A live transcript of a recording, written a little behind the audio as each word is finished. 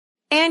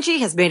Angie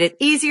has made it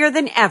easier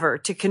than ever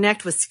to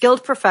connect with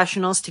skilled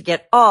professionals to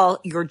get all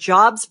your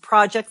jobs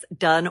projects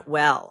done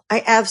well.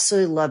 I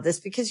absolutely love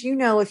this because,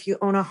 if you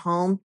own a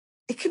home,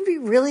 it can be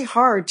really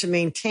hard to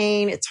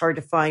maintain. It's hard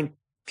to find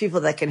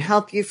people that can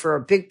help you for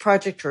a big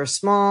project or a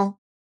small.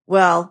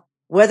 Well,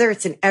 whether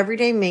it's in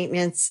everyday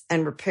maintenance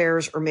and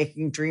repairs or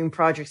making dream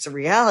projects a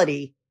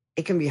reality,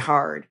 it can be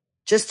hard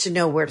just to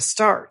know where to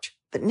start.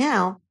 But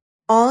now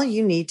all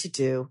you need to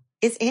do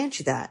is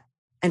Angie that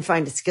and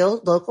find a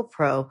skilled local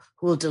pro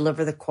who will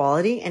deliver the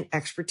quality and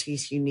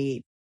expertise you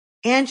need.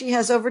 Angie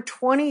has over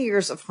 20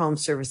 years of home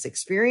service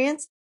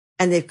experience,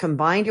 and they've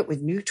combined it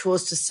with new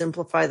tools to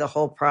simplify the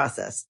whole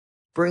process.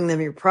 Bring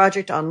them your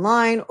project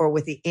online or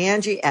with the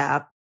Angie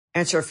app,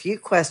 answer a few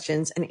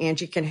questions, and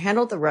Angie can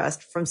handle the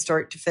rest from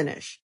start to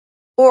finish.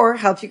 Or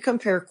help you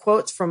compare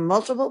quotes from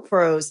multiple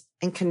pros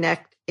and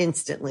connect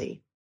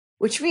instantly,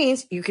 which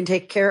means you can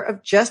take care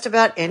of just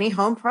about any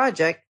home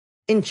project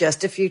in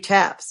just a few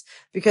taps.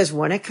 Because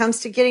when it comes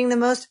to getting the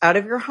most out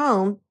of your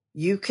home,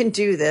 you can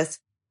do this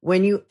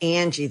when you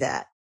Angie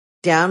that.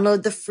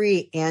 Download the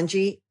free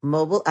Angie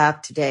mobile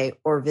app today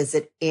or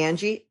visit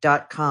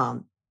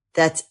Angie.com.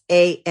 That's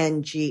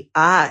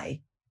ANGI.com.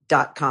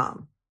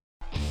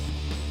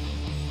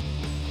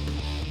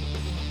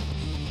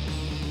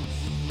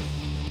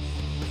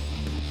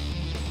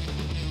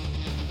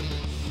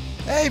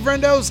 Hey,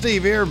 friendo,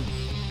 Steve here.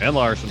 And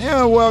Larson.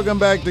 Yeah, welcome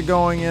back to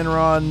Going In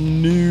Raw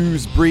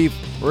News Brief.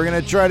 We're going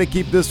to try to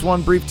keep this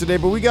one brief today,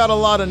 but we got a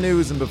lot of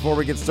news. And before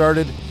we get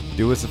started,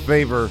 do us a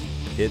favor.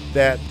 Hit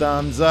that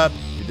thumbs up.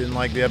 If you didn't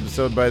like the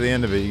episode by the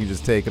end of it, you can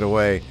just take it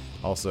away.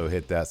 Also,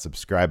 hit that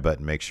subscribe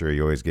button. Make sure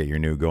you always get your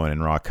new Going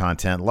In Raw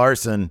content.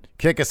 Larson,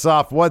 kick us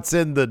off. What's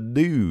in the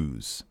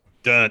news?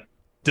 Dun,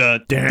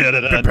 dun, dun, dun,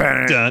 dun,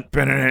 dun,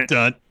 dun,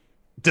 dun,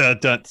 dun,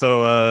 dun.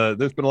 So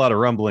there's been a lot of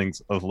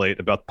rumblings of late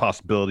about the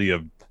possibility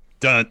of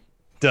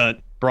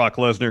Brock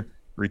Lesnar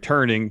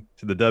returning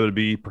to the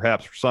WWE,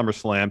 perhaps for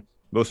SummerSlam.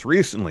 Most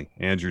recently,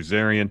 Andrew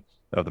Zarian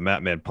of the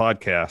Mat Man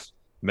podcast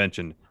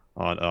mentioned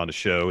on the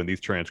show, and these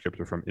transcripts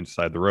are from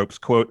Inside the Ropes,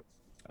 quote,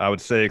 I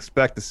would say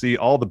expect to see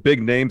all the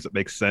big names that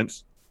make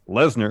sense.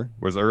 Lesnar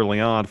was early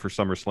on for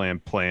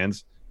SummerSlam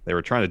plans. They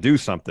were trying to do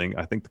something.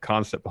 I think the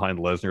concept behind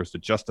Lesnar is to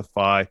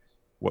justify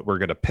what we're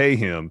going to pay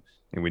him,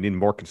 and we need a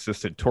more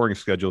consistent touring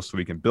schedule so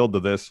we can build to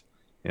this,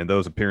 and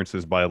those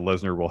appearances by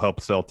Lesnar will help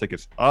sell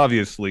tickets.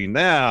 Obviously,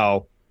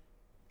 now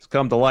it's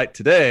come to light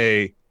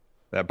today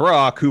that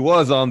Brock, who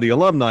was on the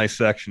alumni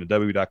section at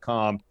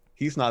WWE.com,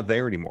 he's not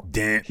there anymore.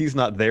 He's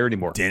not there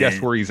anymore.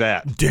 Guess where he's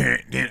at?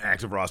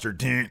 Active roster.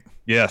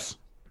 Yes.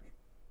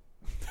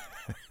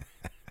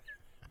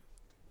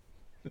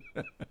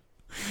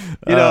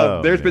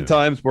 There's been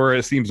times where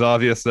it seems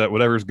obvious that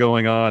whatever's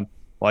going on,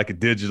 like a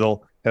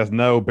digital, has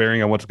no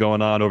bearing on what's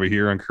going on over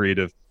here on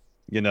creative.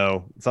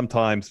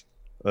 Sometimes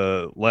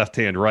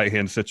left-hand,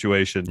 right-hand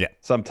situation. Yeah.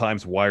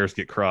 Sometimes wires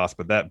get crossed.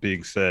 But that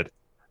being said,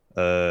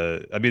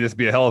 this would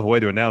be a hell of a way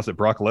to announce that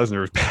Brock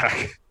Lesnar is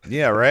back.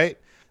 Yeah, right?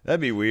 That'd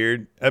be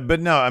weird. But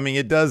no,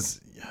 it does.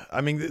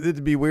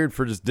 It'd be weird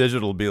for just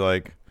digital to be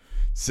like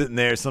sitting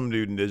there, some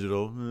dude in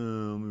digital. Let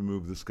me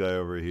move this guy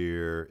over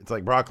here. It's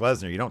like Brock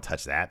Lesnar. You don't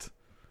touch that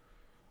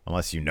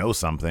unless you know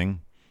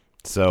something.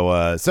 So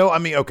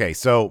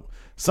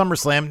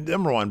SummerSlam,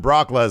 number one,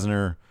 Brock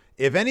Lesnar.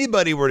 If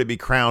anybody were to be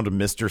crowned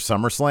Mr.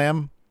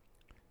 SummerSlam,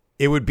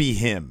 it would be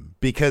him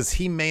because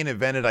he main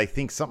evented, I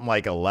think, something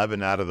like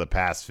 11 out of the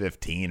past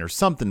 15 or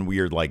something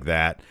weird like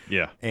that.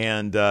 Yeah.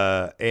 And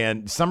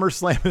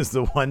SummerSlam is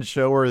the one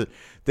show where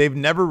they've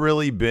never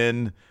really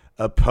been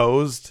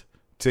opposed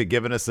to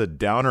giving us a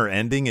downer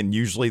ending, and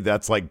usually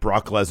that's like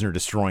Brock Lesnar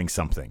destroying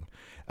something.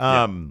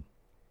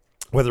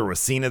 Whether it was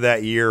Cena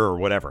that year or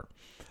whatever.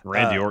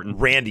 Randy Orton.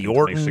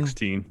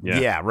 2016.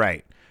 Yeah,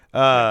 right.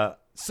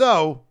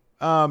 So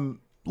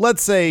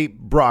let's say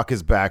Brock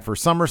is back for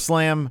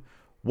SummerSlam.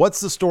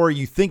 What's the story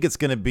you think it's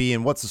going to be,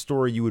 and what's the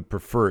story you would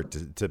prefer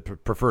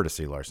to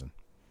see, Larson?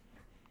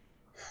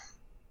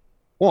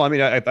 Well,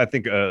 I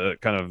think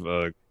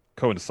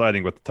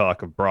coinciding with the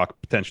talk of Brock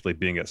potentially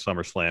being at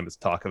SummerSlam is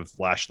talk of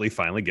Lashley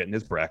finally getting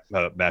his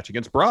match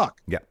against Brock.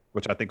 Yeah,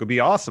 which I think would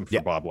be awesome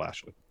for Bob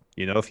Lashley.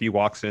 If he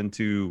walks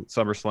into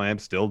SummerSlam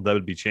still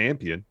WWE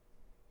champion,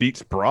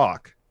 beats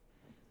Brock,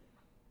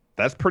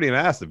 that's pretty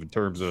massive in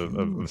terms of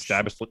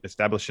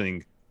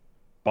establishing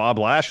Bob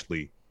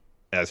Lashley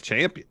as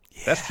champion.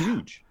 Yeah. That's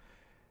huge.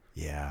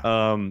 Yeah.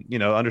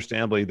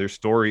 Understandably, there's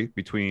story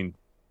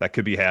that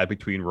could be had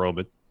between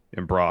Roman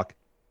and Brock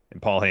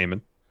and Paul Heyman.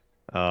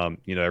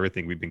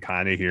 Everything we've been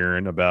kind of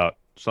hearing about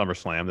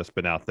SummerSlam that's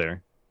been out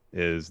there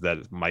is that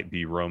it might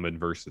be Roman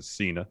versus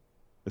Cena,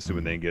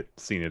 assuming they get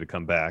Cena to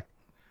come back.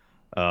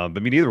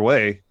 Either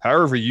way,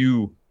 however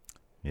you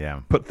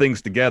put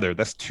things together,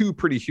 that's two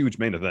pretty huge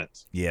main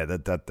events. Yeah,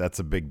 that's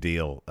a big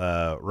deal.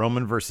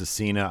 Roman versus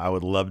Cena, I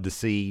would love to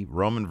see.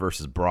 Roman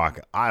versus Brock,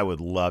 I would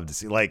love to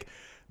see.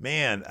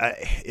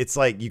 It's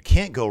like you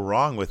can't go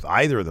wrong with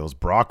either of those,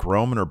 Brock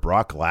Roman or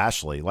Brock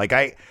Lashley.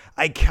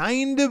 I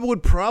kind of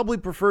would probably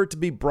prefer it to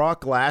be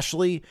Brock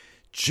Lashley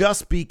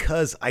just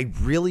because I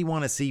really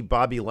want to see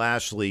Bobby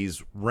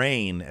Lashley's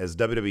reign as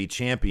WWE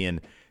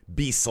champion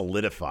be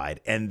solidified.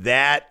 And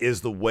that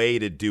is the way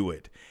to do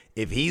it.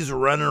 If he's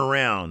running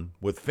around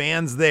with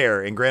fans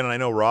there, and granted, I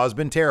know Raw's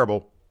been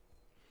terrible,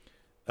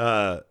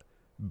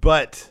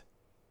 but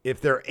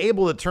if they're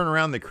able to turn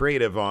around the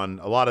creative on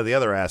a lot of the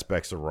other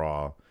aspects of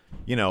Raw,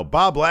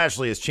 Bob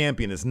Lashley as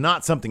champion is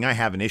not something I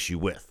have an issue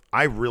with.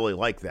 I really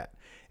like that.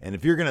 And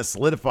if you're going to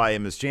solidify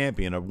him as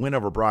champion, a win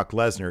over Brock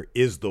Lesnar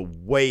is the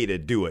way to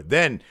do it.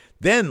 Then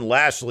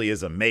Lashley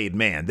is a made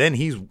man.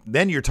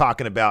 Then you're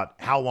talking about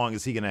how long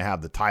is he going to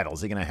have the title?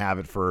 Is he going to have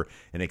it for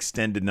an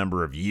extended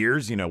number of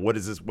years?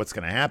 What's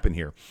going to happen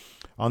here?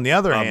 On the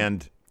other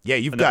hand,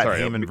 you've got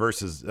Heyman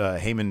versus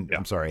Heyman. Yeah.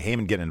 I'm sorry,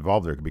 Heyman getting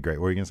involved there could be great.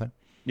 What were you going to say?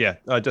 Yeah,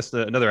 just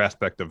another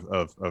aspect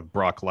of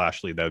Brock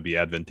Lashley that would be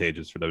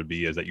advantageous for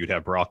WWE is that you'd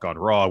have Brock on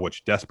Raw,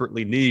 which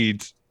desperately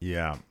needs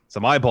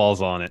some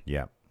eyeballs on it.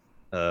 Yeah.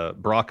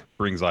 Brock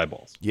brings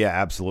eyeballs. Yeah,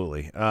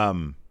 absolutely.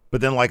 But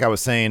then, like I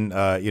was saying,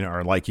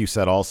 or like you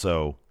said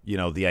also,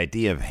 the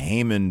idea of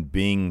Heyman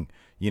being,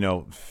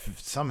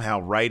 somehow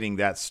writing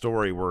that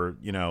story where,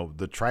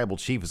 the tribal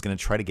chief is going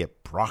to try to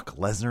get Brock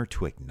Lesnar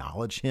to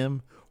acknowledge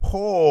him.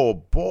 Oh,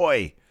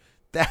 boy,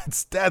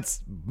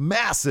 that's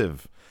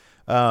massive.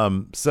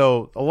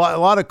 So a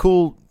lot of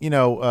cool,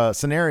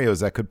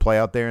 scenarios that could play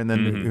out there. And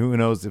then who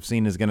knows if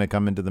Cena's going to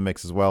come into the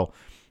mix as well.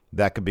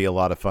 That could be a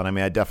lot of fun. I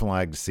mean, I definitely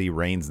like to see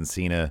Reigns and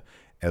Cena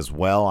as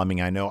well. I mean,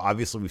 I know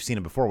obviously we've seen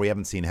it before. We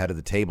haven't seen head of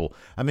the table.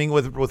 I mean,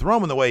 with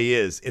Roman the way he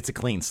is, it's a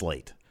clean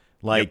slate.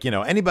 Like,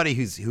 anybody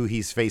who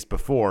he's faced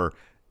before,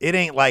 it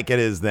ain't like it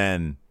is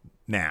then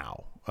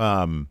now.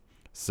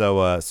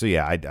 So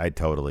yeah, I'd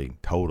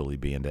totally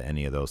be into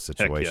any of those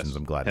situations. Yes.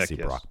 I'm glad to see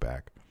Brock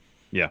back.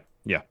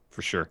 Yeah,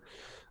 for sure.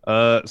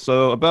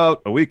 So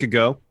about a week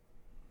ago,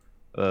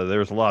 there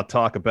was a lot of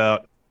talk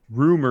about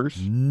rumors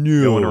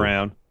going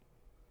around.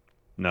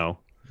 No.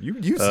 You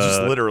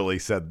just literally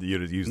said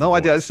you'd use No, I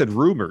did. I just said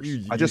rumors.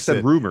 I just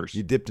said rumors.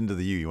 You dipped into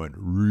the U. You went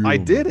rumors. I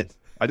did it.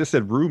 I just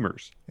said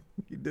rumors.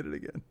 You did it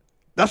again.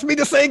 That's me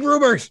just saying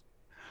rumors.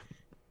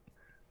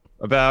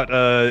 About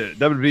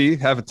WWE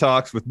having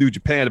talks with New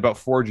Japan about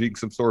forging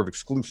some sort of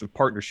exclusive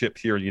partnership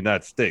here in the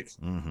United States.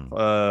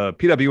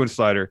 PW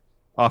Insider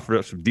offered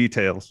up some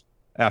details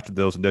after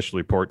those initial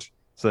reports,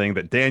 saying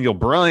that Daniel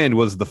Bryan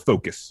was the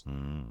focus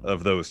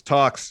of those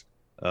talks.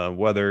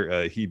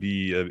 Whether he'd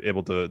be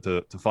able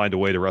to find a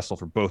way to wrestle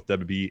for both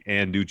WWE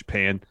and New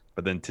Japan.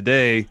 But then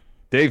today,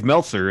 Dave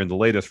Meltzer in the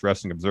latest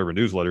Wrestling Observer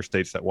newsletter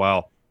states that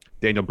while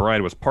Daniel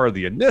Bryan was part of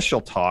the initial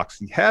talks,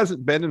 he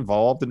hasn't been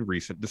involved in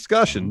recent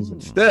discussions.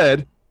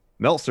 Instead,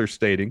 Meltzer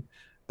stating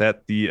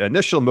that the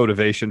initial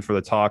motivation for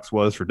the talks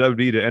was for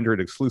WWE to enter an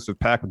exclusive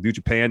pact with New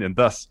Japan and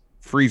thus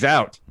freeze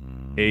out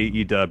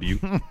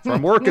AEW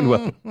from working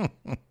with them.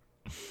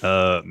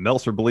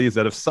 Meltzer believes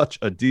that if such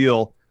a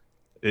deal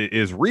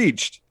is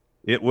reached,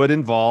 it would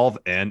involve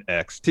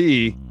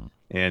NXT.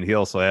 And he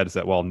also adds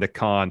that while Nick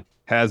Khan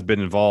has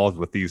been involved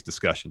with these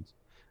discussions,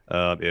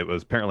 it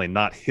was apparently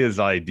not his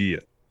idea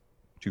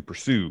to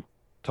pursue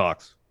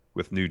talks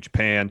with New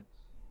Japan.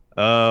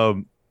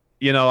 I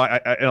in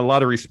a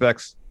lot of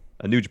respects,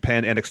 a New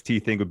Japan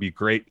NXT thing would be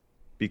great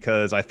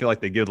because I feel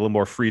like they give a little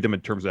more freedom in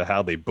terms of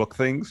how they book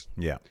things.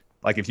 Yeah.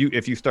 Like if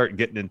you start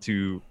getting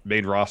into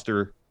main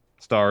roster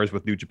stars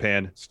with New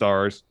Japan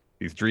stars,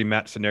 these dream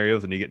match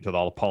scenarios, and you get into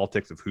all the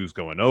politics of who's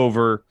going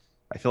over.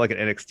 I feel like at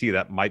NXT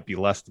that might be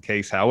less the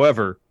case.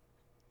 However,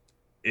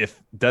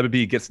 if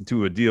WWE gets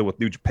into a deal with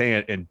New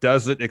Japan and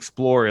doesn't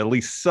explore at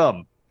least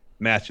some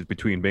matches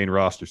between main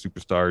roster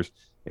superstars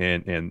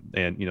and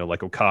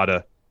like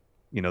Okada,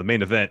 the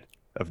main event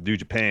of New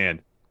Japan,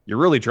 you're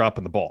really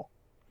dropping the ball.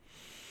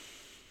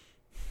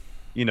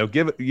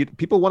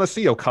 People want to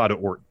see Okada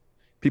Orton.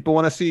 People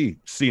want to see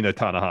Cena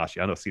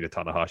Tanahashi. I know Cena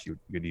Tanahashi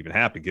would even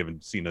happen given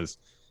Cena's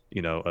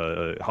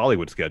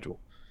Hollywood schedule.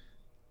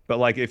 But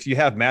like if you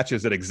have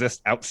matches that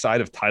exist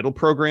outside of title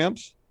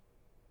programs,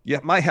 you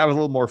might have a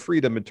little more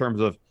freedom in terms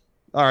of,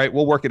 all right,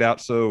 we'll work it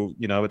out so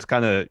it's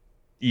kind of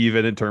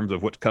even in terms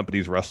of which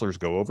companies wrestlers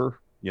go over.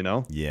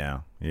 Yeah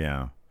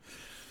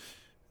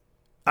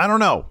I don't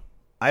know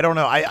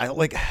I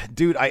like,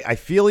 dude, I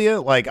feel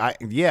you. Like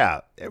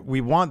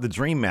we want the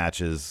dream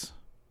matches.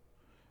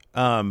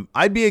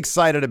 I'd be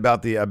excited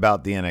about the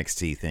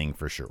NXT thing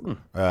for sure.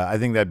 I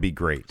think that'd be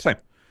great. Same.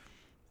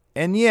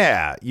 And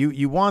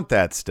you want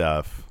that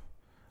stuff.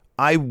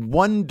 I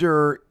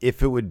wonder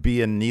if it would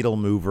be a needle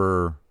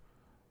mover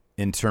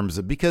in terms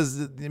of,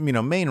 because,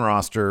 main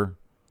roster,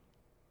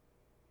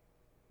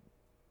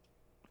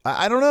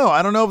 I don't know.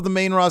 I don't know if the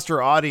main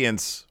roster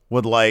audience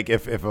would like,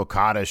 if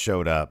Okada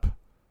showed up,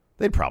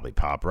 they'd probably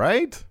pop,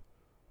 right?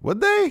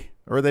 Would they?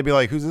 Or would they be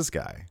like, who's this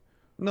guy?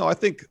 No, I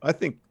think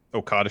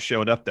Okada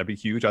showing up, that'd be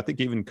huge. I think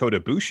even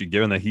Kota Ibushi,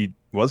 given that he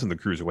was in the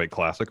Cruiserweight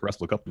Classic,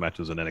 wrestled a couple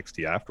matches in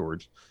NXT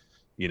afterwards.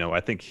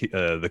 I think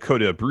the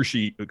Kota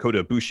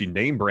Ibushi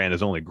name brand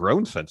has only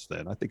grown since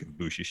then. I think if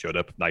Ibushi showed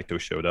up, if Naito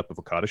showed up, if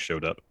Okada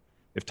showed up,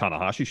 if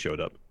Tanahashi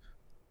showed up,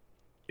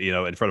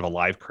 in front of a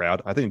live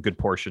crowd, I think a good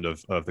portion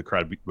of the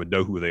crowd would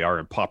know who they are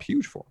and pop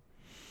huge for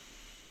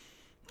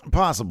them.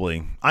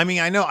 Possibly. I mean,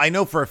 I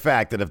know for a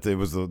fact that if it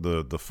was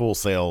the Full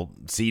Sail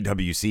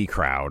CWC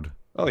crowd,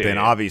 then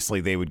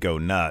obviously they would go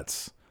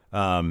nuts.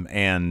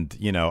 And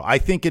I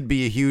think it'd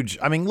be a huge.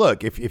 I mean,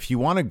 look, if you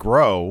want to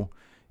grow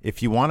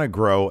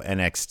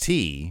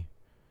NXT.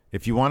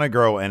 If you want to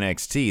grow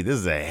NXT, this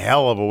is a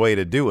hell of a way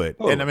to do it.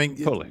 And I mean,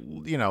 totally.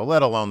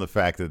 Let alone the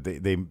fact that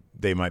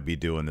they might be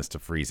doing this to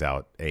freeze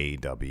out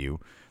AEW.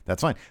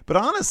 That's fine. But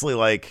honestly,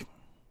 like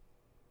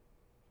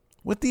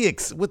with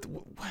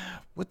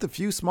the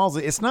few smalls,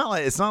 it's not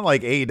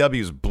like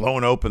AEW's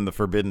blown open the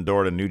forbidden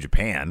door to New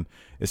Japan.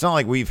 It's not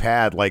like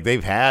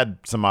they've had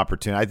some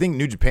opportunity. I think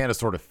New Japan is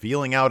sort of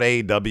feeling out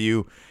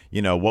AEW.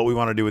 What we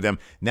want to do with them.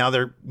 Now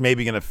they're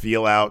maybe going to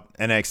feel out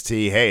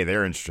NXT. Hey,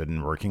 they're interested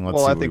in working. Let's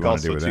see what we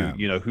want to do with them.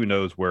 Who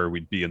knows where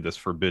we'd be in this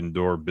forbidden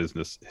door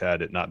business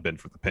had it not been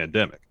for the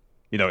pandemic.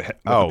 The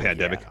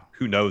pandemic,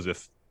 who knows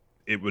if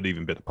it would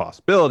even been a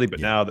possibility. But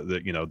now that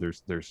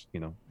there's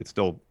it's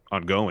still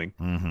ongoing.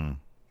 Mm-hmm.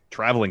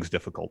 Traveling's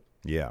difficult.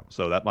 Yeah.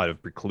 So that might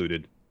have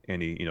precluded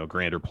any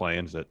grander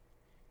plans that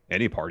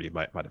any party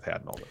might have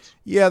had in all this.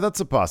 Yeah, that's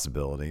a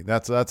possibility.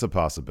 That's a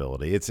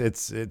possibility.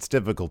 It's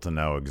difficult to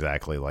know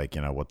exactly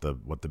what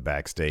the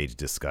backstage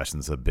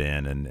discussions have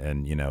been,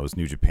 and is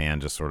New Japan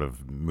just sort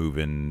of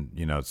moving,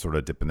 sort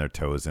of dipping their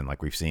toes in,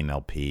 like we've seen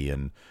LP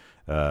and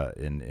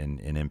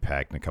in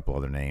Impact and a couple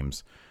other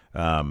names,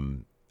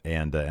 and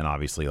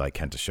obviously like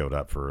Kenta showed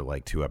up for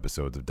like 2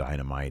 episodes of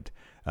Dynamite.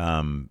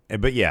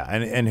 But yeah,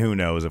 and who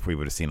knows if we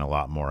would have seen a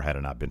lot more had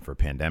it not been for a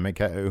pandemic.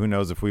 Who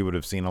knows if we would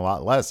have seen a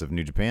lot less if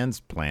New Japan's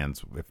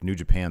plans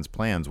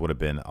would have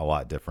been a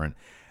lot different.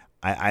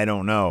 I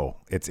don't know.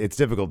 It's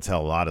difficult to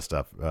tell a lot of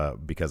stuff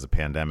because of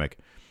pandemic.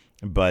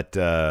 But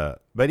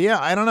yeah,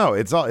 I don't know.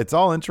 It's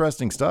all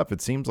interesting stuff.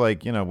 It seems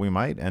like we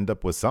might end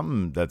up with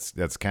something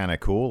that's kind of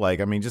cool. Like,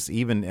 I mean, just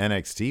even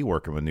NXT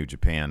working with New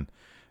Japan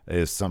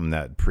is something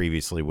that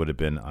previously would have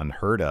been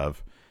unheard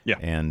of.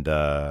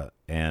 Yeah.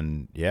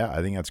 And yeah,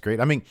 I think that's great.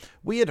 I mean,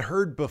 we had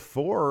heard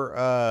before,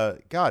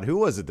 who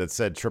was it that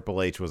said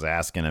Triple H was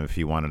asking him if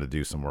he wanted to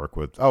do some work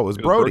with, it was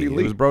Brody. It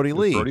was Brody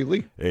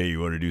Lee. Hey,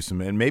 you want to do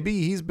some, and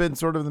maybe he's been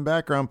sort of in the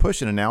background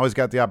pushing, and now he's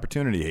got the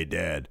opportunity. Hey,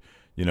 Dad,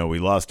 we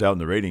lost out in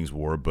the ratings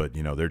war, but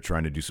they're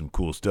trying to do some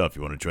cool stuff.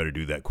 You want to try to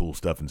do that cool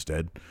stuff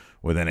instead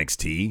with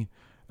NXT?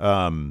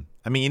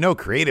 I mean,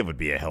 creative would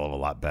be a hell of a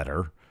lot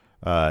better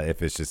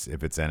if it's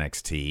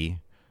NXT.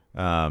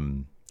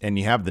 And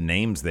you have the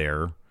names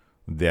there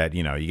that,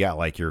 you got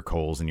like your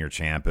Coles and your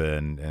Ciampa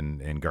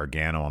and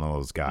Gargano and all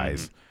those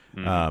guys.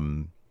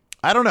 Mm-hmm.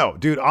 I don't know,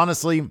 dude,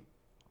 honestly,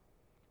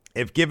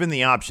 if given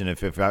the option, if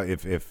Vince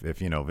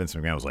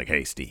McMahon was like,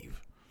 hey,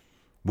 Steve,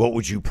 what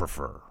would you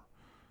prefer?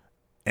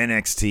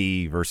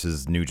 NXT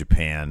versus New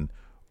Japan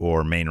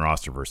or main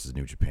roster versus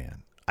New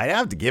Japan? I'd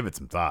have to give it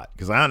some thought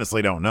because I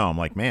honestly don't know. I'm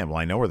like, man, well,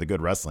 I know where the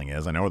good wrestling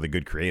is. I know where the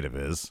good creative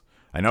is.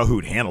 I know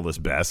who'd handle this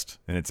best,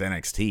 and it's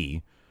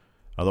NXT.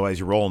 Otherwise,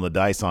 you're rolling the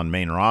dice on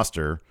main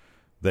roster.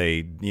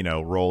 They,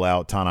 roll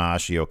out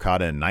Tanahashi,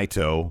 Okada, and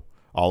Naito,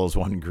 all as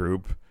one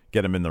group,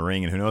 get them in the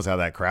ring, and who knows how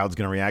that crowd's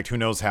going to react? Who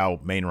knows how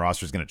main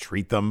roster's going to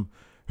treat them?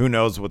 Who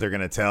knows what they're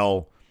going to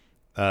tell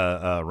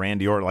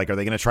Randy Orton? Like, are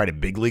they going to try to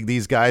big league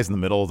these guys in the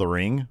middle of the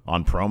ring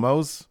on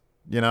promos?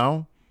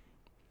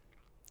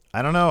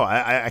 I don't know.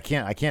 I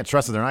can't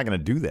trust that they're not going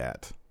to do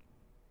that.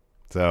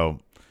 So,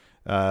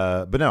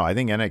 but no, I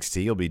think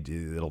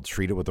NXT it'll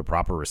treat it with the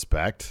proper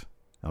respect.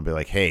 I'll be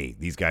like, hey,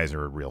 these guys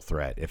are a real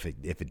threat. If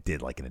it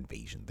did like an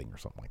invasion thing or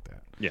something like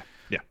that. Yeah.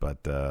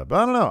 But I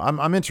don't know.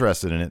 I'm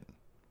interested in it.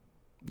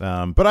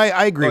 But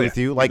I agree with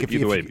you. Like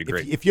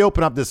if you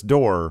open up this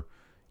door,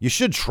 you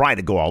should try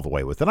to go all the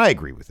way with it. I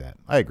agree with that.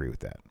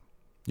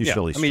 You should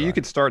at least. I mean, you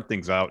could start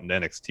things out in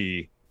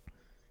NXT,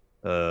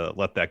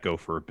 let that go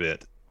for a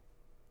bit,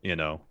 and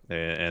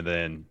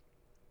then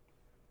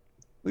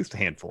at least a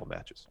handful of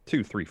matches,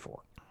 2, 3, 4.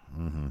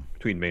 Mm-hmm.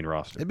 Between main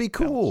roster, it'd be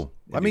cool.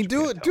 I mean,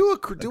 do a show,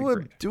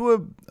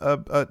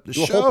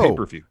 whole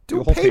pay-per-view, do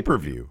a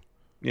pay-per-view,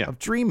 of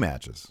dream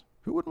matches.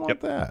 Who wouldn't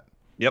want that?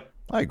 Yep,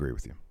 I agree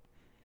with you.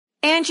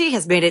 Angie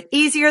has made it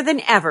easier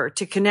than ever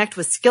to connect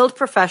with skilled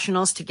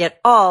professionals to get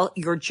all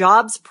your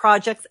jobs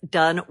projects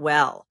done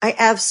well. I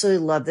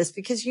absolutely love this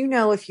because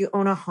if you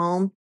own a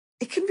home,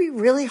 it can be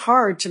really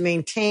hard to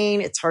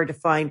maintain. It's hard to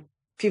find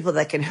people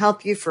that can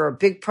help you for a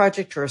big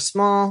project or a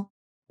small.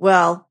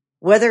 Well,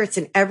 whether it's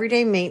in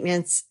everyday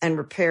maintenance and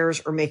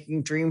repairs or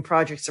making dream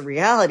projects a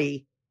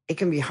reality, it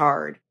can be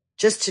hard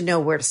just to know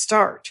where to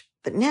start.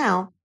 But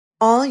now,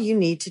 all you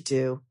need to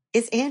do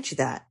is Angie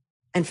that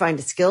and find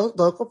a skilled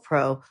local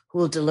pro who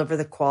will deliver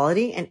the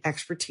quality and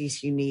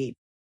expertise you need.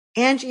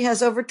 Angie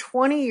has over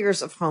 20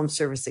 years of home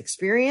service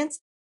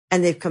experience,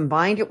 and they've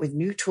combined it with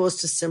new tools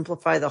to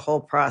simplify the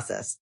whole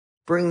process.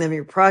 Bring them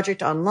your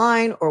project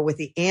online or with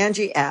the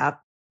Angie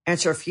app.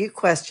 Answer a few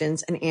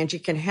questions, and Angie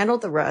can handle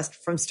the rest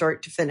from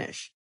start to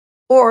finish.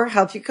 Or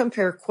help you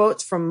compare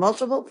quotes from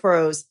multiple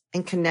pros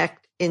and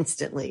connect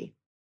instantly.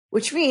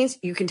 which means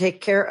you can take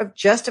care of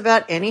just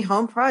about any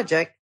home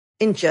project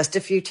in just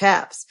a few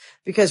taps.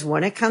 Because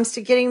when it comes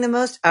to getting the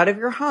most out of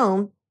your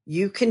home,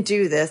 you can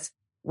do this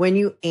when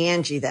you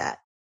Angie that.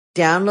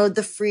 Download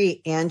the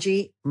free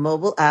Angie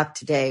mobile app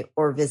today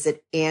or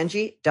visit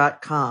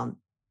Angie.com.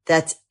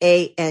 That's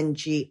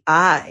ANGI.com.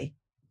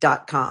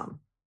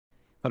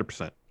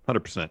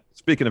 100%.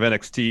 Speaking of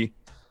NXT,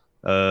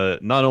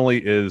 not only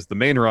is the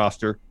main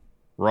roster,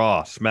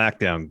 Raw,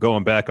 SmackDown,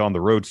 going back on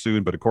the road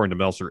soon, but according to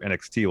Meltzer,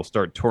 NXT will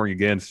start touring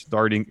again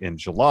starting in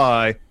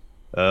July,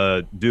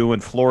 doing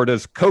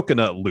Florida's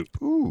Coconut Loop.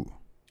 Ooh.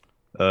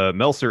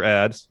 Meltzer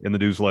adds in the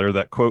newsletter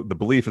that, quote, the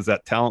belief is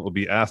that talent will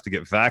be asked to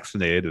get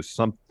vaccinated as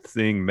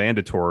something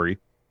mandatory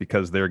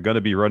because they're going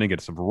to be running in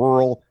some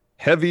rural,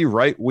 heavy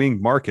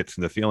right-wing markets,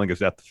 and the feeling is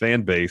that the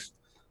fan base,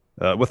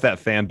 with that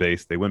fan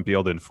base, they wouldn't be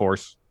able to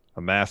enforce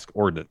a mask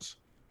ordinance.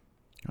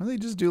 Why don't they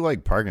just do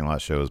like parking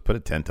lot shows? Put a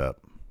tent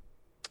up.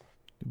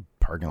 Do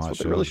parking lot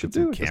shows. Really should put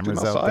some do.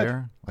 cameras out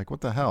there. Like, what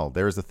the hell?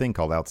 There's a thing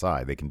called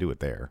outside. They can do it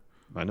there.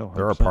 I know. 100%.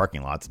 There are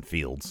parking lots and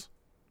fields.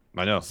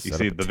 I know. You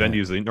see, the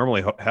venues they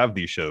normally have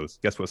these shows.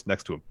 Guess what's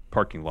next to a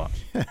parking lot?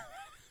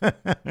 Right.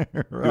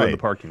 Doing the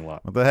parking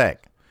lot. What the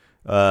heck?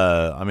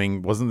 I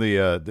mean, wasn't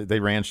they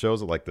ran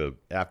shows at like the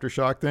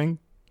Aftershock thing?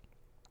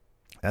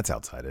 That's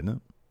outside, isn't it?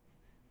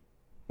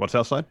 What's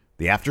outside?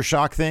 The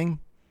Aftershock thing?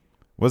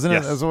 Wasn't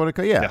it? That's what it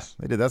called? Yeah, yes.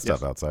 They did that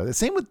stuff outside. The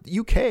same with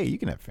UK. You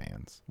can have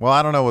fans. Well,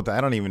 I don't know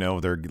I don't even know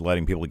if they're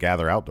letting people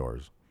gather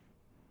outdoors.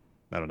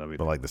 I don't know either.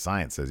 But like the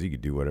science says, you could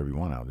do whatever you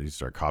want out. You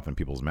start coughing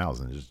people's mouths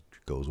and it just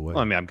goes away.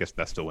 Well, I mean, I guess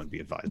that still wouldn't be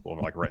advisable.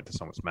 Like right into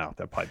someone's mouth.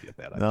 That'd probably be a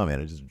bad idea. No, man,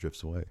 it just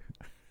drifts away.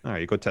 All right,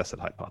 you go test that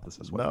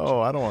hypothesis.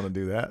 No, I don't want to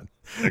do that.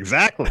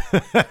 Exactly.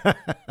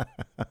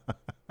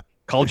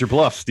 Called your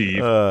bluff, Steve.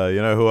 You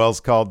know who else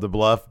called the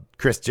bluff?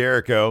 Chris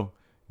Jericho.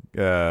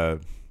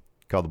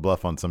 Called the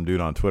bluff on some dude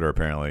on Twitter,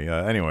 apparently.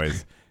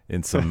 Anyways,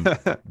 in some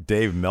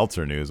Dave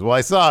Meltzer news. Well,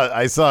 I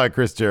saw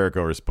Chris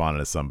Jericho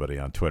responding to somebody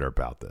on Twitter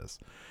about this.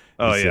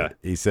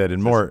 He said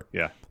in more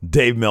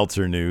Dave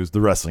Meltzer news,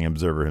 the Wrestling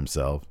Observer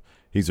himself,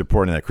 he's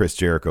reporting that Chris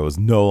Jericho is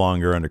no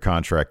longer under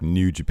contract in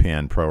New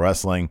Japan Pro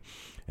Wrestling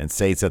and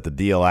states that the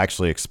deal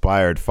actually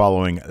expired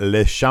following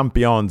Le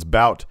Champion's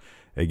bout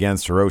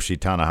against Hiroshi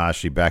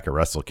Tanahashi back at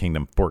Wrestle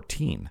Kingdom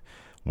 14.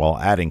 While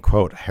adding,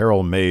 quote,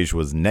 Harold Mage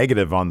was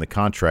negative on the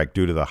contract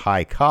due to the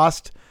high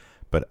cost,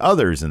 but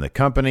others in the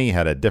company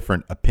had a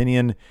different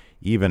opinion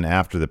even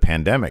after the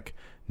pandemic.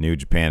 New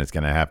Japan is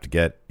going to have to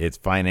get its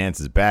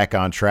finances back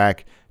on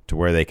track to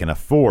where they can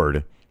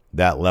afford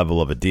that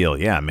level of a deal.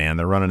 Yeah, man,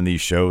 they're running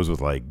these shows with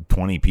like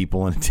 20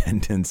 people in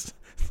attendance.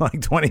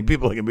 Like 20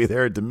 people can be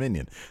there at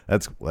Dominion.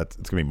 It's going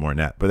to be more than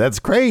that. But that's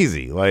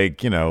crazy.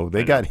 Like, you know,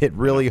 they got hit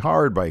really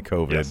hard by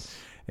COVID. Yes.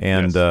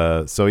 And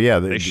so, yeah.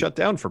 They shut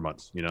down for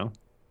months, you know,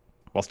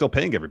 while still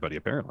paying everybody,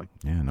 apparently.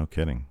 Yeah, no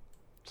kidding.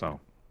 So,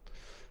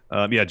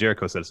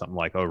 Jericho said something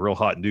like, oh, real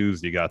hot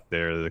news you got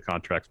there. The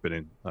contract's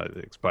been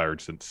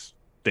expired since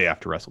day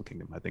after Wrestle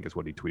Kingdom, I think is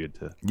what he tweeted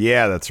to.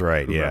 Yeah, that's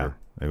right. Whoever.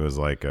 Yeah, it was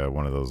like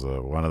one of those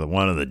one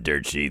of the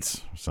dirt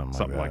sheets,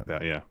 something like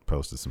that. Yeah,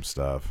 posted some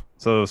stuff.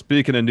 So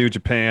speaking of New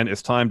Japan,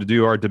 it's time to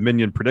do our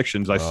Dominion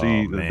predictions. I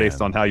see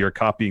based on how you're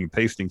copying and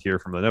pasting here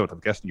from the note. I'm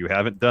guessing you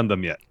haven't done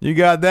them yet. You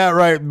got that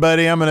right,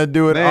 buddy. I'm gonna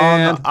do it.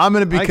 I'm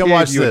gonna become.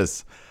 Watch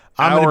this.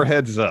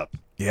 Heads up.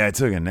 Yeah, I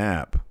took a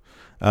nap.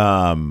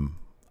 I'm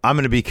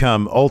gonna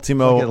become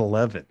Ultimo at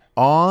 11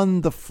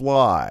 on the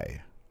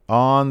fly.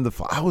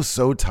 I was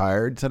so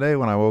tired today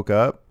when I woke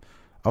up.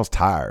 I was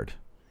tired.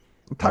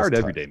 I'm tired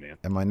every day, man.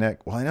 And my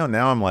neck. Well, I know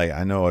now. I'm like,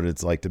 I know what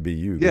it's like to be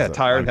you. Yeah,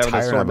 tired. I'm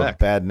tired of a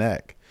bad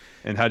neck.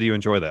 And how do you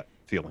enjoy that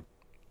feeling?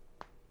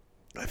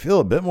 I feel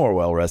a bit more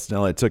well rested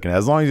now that I took it.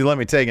 As long as you let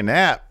me take a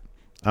nap,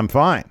 I'm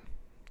fine.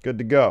 Good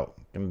to go.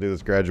 Gonna do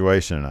this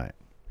graduation tonight.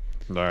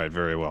 All right,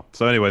 very well.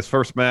 So, anyways,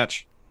 first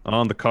match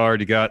on the card,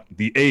 you got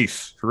the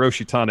Ace,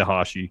 Hiroshi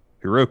Tanahashi,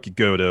 Hiroki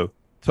Goto,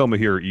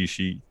 Tomohiro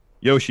Ishii,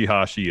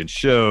 Yoshihashi, and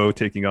Sho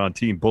taking on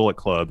Team Bullet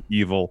Club,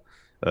 Evil,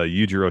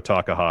 Yujiro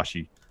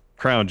Takahashi,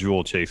 Crown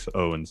Jewel, Chase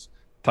Owens,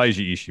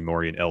 Taiji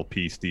Ishimori, and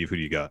LP. Steve, who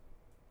do you got?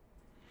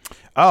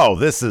 Oh,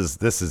 this is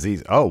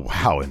easy. Oh,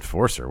 wow,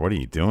 Enforcer. What are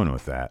you doing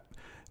with that?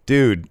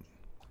 Dude,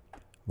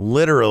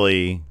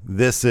 literally,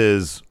 this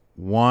is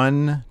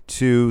 1,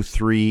 2,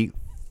 3,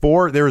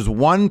 4. There's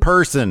one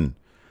person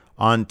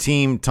on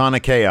Team Tana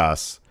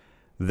Chaos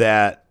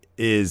that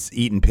is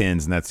eating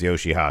pins, and that's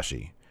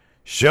Yoshihashi.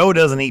 Sho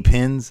doesn't eat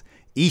pins.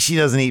 Ishii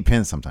doesn't eat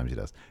pins. Sometimes he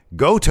does.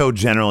 Goto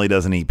generally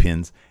doesn't eat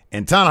pins.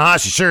 And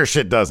Tanahashi sure as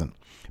shit doesn't.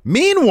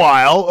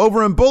 Meanwhile,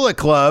 over in Bullet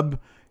Club,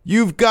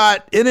 you've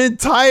got an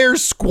entire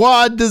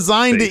squad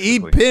designed to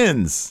eat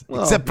pins.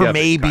 Well, except for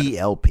maybe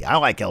LP. I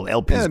like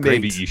LP's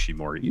great. Maybe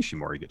Ishimori.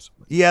 Ishimori gets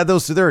some. Yeah,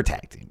 they're a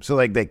tag team. So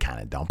like they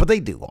kind of don't, but they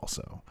do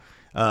also.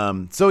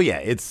 So yeah,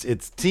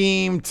 it's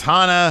Team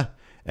Tana,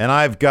 and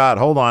I've got,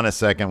 hold on a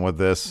second with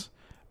this.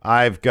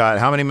 I've got,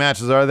 how many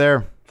matches are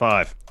there?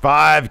 5.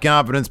 5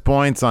 confidence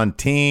points on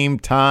Team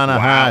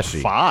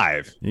Tanahashi. Wow,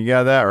 5? You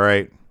got that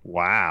right.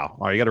 Wow.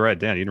 All right, you got to write it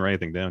down. You didn't write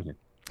anything down here.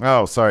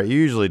 Oh, sorry. You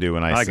usually do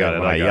when I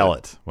yell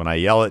it. When I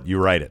yell it, you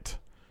write it.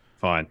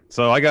 Fine.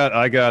 So I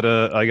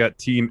got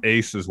Team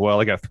Ace as well.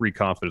 I got 3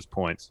 confidence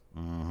points.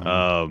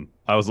 Mm-hmm.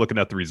 I was looking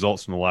at the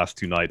results from the last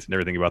 2 nights, and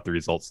everything about the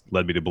results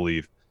led me to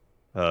believe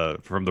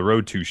from the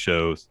road 2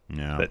 shows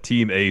that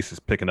Team Ace is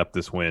picking up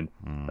this win.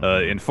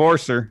 Mm-hmm.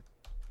 Enforcer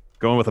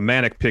going with a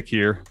manic pick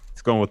here.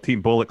 It's going with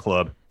Team Bullet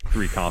Club,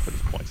 3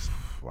 confidence points.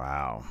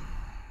 Wow.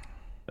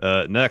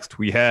 Next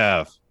we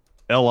have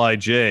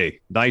LIJ,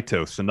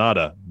 Naito,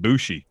 Sonata,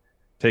 Bushi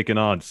taking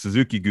on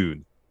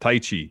Suzuki-gun,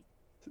 Taichi,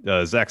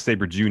 Zack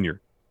Sabre Jr.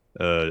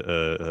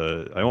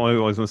 I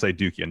always want to say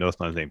Dookie. I know it's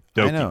not his name.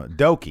 Doki. I know.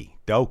 Doki.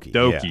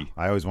 Yeah.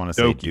 I always want to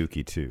say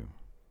Dookie too.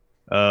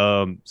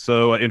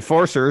 So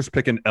Enforcers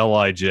picking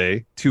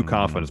LIJ, 2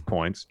 confidence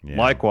points. Yeah.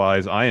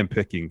 Likewise, I am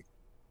picking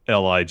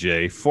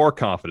LIJ, 4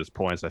 confidence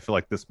points. I feel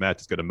like this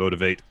match is going to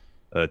motivate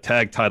a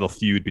tag title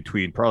feud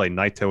between probably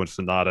Naito and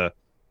Sonata,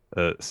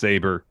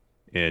 Sabre,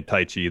 and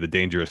Taichi, the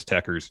Dangerous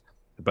Techers.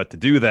 But to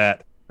do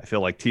that, I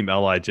feel like Team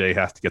LIJ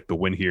has to get the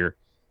win here.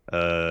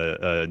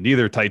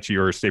 Neither Taichi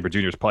or Sabre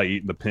Jr. is probably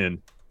eating the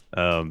pin,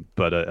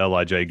 but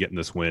LIJ getting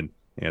this win,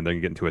 and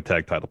then get into a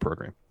tag title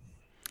program.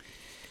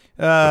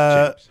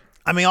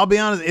 I mean, I'll be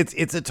honest.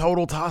 It's a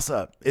total toss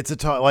up. It's a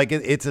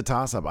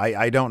toss up.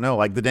 I don't know.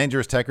 Like the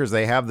Dangerous Techers,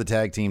 they have the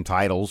tag team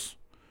titles.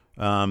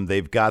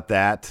 They've got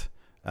that.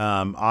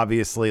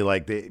 Obviously,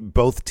 like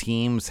both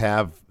teams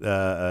have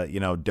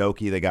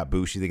Doki. They got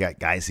Bushi. They got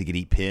guys who could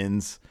eat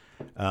pins.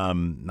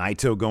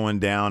 Naito going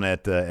down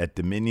at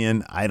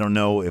Dominion. I don't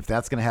know if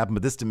that's going to happen,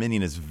 but this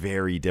Dominion is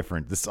very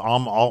different. This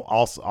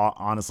also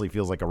honestly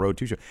feels like a Road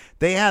 2 show.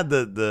 They had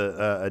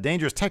the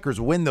Dangerous Techers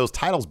win those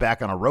titles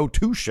back on a Road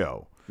 2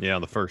 show. Yeah,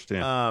 on the first,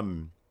 yeah.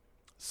 I'm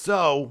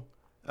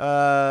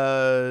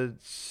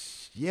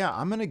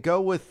going to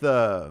go with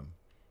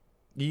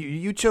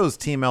you chose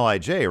Team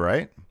LIJ,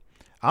 right?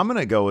 I'm going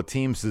to go with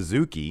Team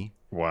Suzuki.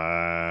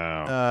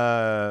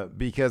 Wow.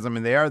 Because I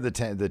mean they are the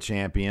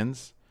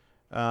champions.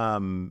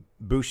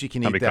 Bushi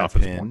can eat that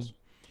pin. Points?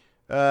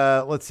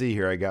 Let's see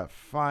here. I got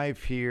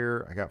 5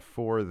 here. I got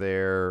 4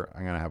 there.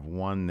 I'm gonna have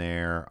 1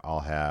 there.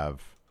 I'll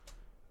have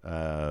 2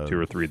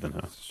 or 3 then,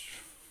 huh?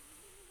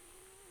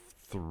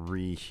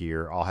 3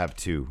 here. I'll have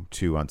 2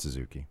 on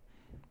Suzuki.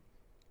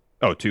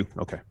 Oh, 2.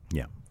 Okay.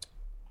 Yeah.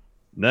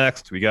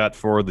 Next, we got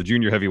for the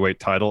junior heavyweight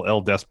title,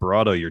 El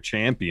Desperado, your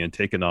champion,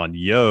 taking on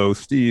Yo.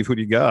 Steve, who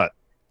do you got?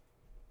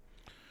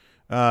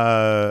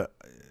 I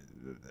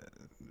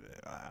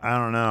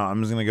don't know.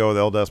 I'm just going to go with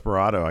El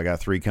Desperado. I got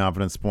 3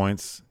 confidence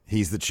points.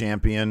 He's the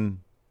champion.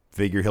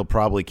 Figure he'll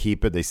probably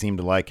keep it. They seem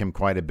to like him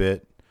quite a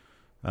bit.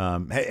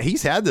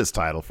 He's had this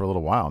title for a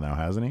little while now,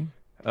 hasn't he?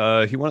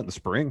 He won it in the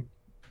spring.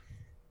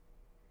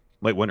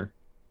 Late winter.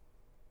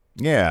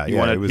 Yeah, he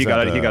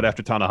got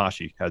after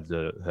Takahashi had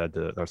to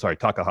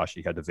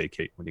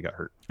vacate when he got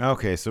hurt.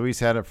 Okay, so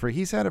he's had it for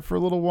a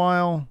little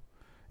while.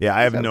 Yeah,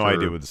 I have no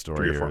idea what the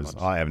story is.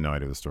 I have no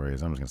idea what the story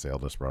is. I'm just gonna say El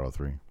Desperado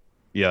 3.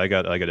 Yeah, I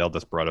got El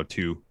Desperado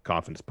 2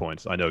 confidence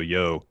points. I know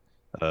Yo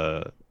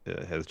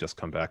has just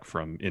come back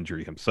from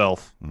injury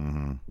himself,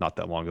 not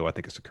that long ago. I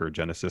think it's occurred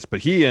Genesis,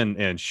 but he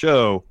and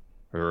Sho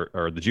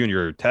are the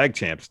junior tag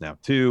champs now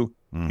too.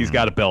 He's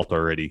got a belt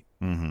already.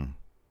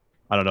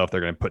 I don't know if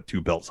they're going to put 2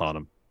 belts on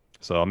him.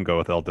 So I'm going to go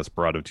with El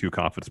Desperado, 2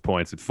 confidence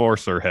points.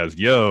 Enforcer has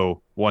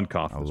Yo, 1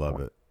 confidence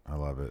point. I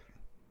love it.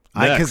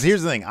 Because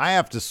here's the thing. I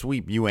have to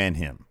sweep you and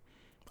him.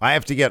 I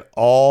have to get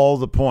all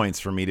the points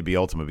for me to be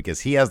Ultimate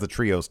because he has the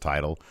Trios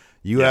title.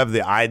 You have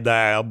the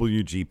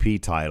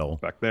IWGP title.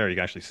 Back there, you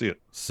can actually see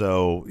it.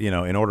 So,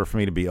 in order for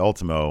me to be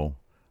Ultimo,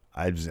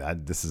 I'm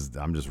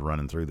just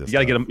running through this. You got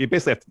to get him. You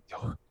basically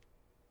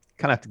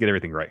have to get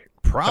everything right.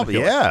 Probably,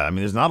 yeah. I mean,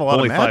 there's not a lot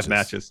of matches. Only 5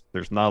 matches.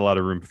 There's not a lot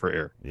of room for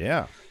error.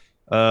 Yeah.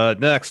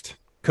 Next,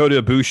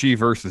 Kota Ibushi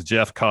versus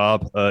Jeff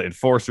Cobb.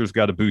 Enforcer's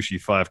got Ibushi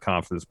 5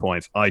 confidence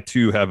points. I,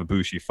 too, have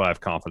Ibushi 5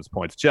 confidence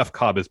points. Jeff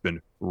Cobb has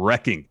been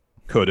wrecking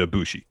Kota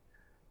Ibushi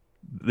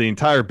the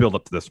entire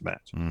build-up to this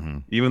match.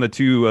 Even the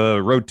 2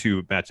 Road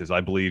 2 matches, I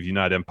believe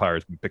United Empire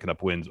has been picking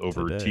up wins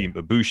over Team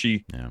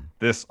Ibushi. Yeah.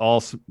 This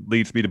also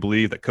leads me to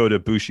believe that Kota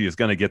Ibushi is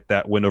going to get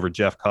that win over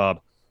Jeff Cobb.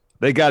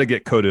 They got to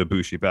get Kota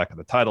Ibushi back in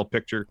the title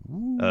picture.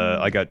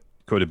 I got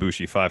Kota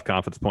Ibushi 5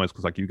 confidence points.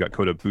 Looks like you got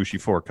Kota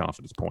Ibushi 4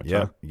 confidence points.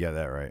 Yeah, huh? You got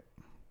that right.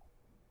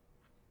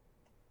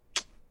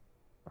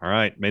 All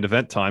right, main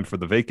event time for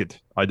the vacant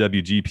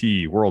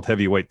IWGP World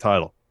Heavyweight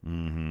title.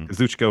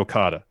 Kazuchika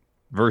Okada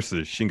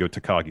versus Shingo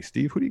Takagi.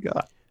 Steve, who do you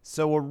got?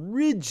 So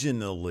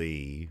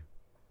originally,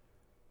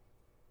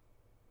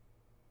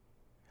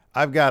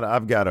 I've got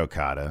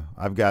Okada.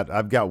 I've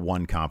got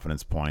 1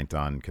 confidence point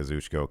on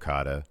Kazuchika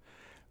Okada.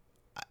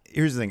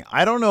 Here's the thing.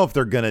 I don't know if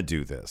they're going to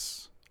do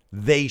this.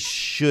 They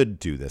should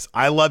do this.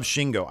 I love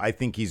Shingo. I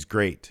think he's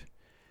great.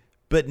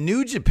 But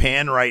New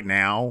Japan right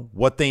now,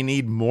 what they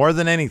need more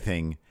than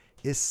anything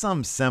is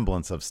some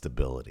semblance of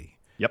stability.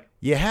 Yep.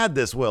 You had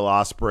this Will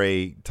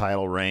Ospreay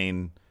title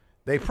reign.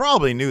 They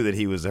probably knew that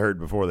he was hurt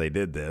before they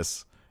did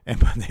this, and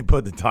they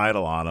put the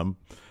title on him.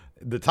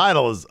 The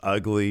title is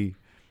ugly.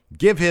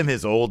 Give him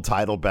his old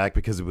title back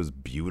because it was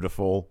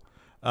beautiful,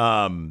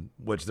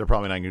 which they're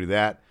probably not going to do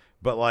that.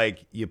 But,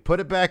 like, you put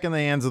it back in the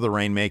hands of the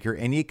Rainmaker,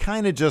 and you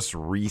kind of just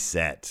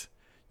reset.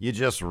 You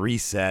just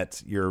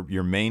reset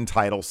your main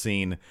title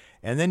scene,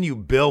 and then you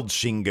build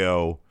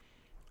Shingo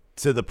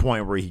to the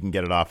point where he can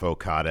get it off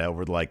Okada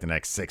over, like, the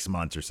next 6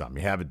 months or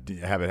something. You have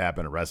it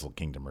happen at Wrestle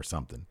Kingdom or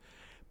something.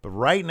 But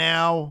right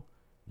now,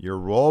 you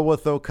roll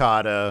with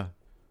Okada.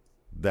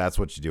 That's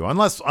what you do.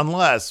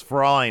 Unless,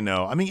 for all I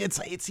know, I mean,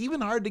 it's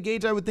even hard to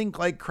gauge. I would think,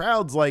 like,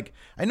 crowds, like,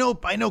 I know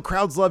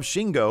crowds love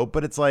Shingo,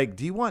 but it's like,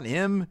 do you want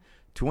him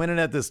to win it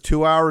at this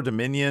 2-hour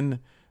Dominion?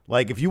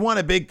 Like, if you want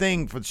a big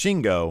thing for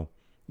Shingo,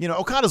 you know,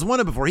 Okada's won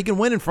it before. He can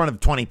win in front of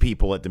 20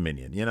 people at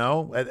Dominion, you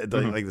know,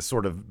 like the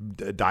sort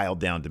of dialed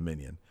down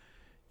Dominion.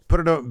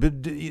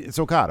 It's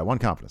Okada, 1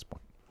 confidence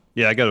point.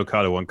 Yeah, I got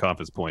Okada 1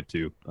 confidence point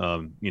too.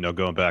 You know,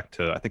 going back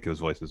to, I think it was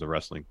Voices of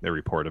Wrestling, they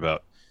report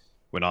about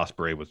when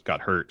Ospreay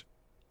got hurt.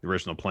 The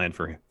original plan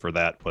for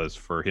that was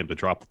for him to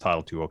drop the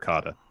title to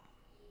Okada.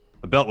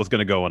 The belt was going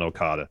to go on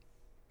Okada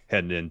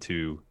heading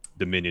into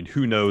Dominion.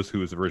 Who knows who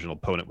his original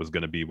opponent was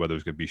going to be, whether it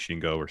was going to be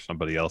Shingo or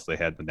somebody else. They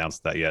hadn't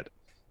announced that yet.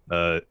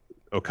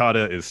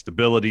 Okada is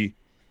stability.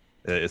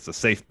 It's a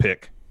safe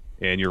pick.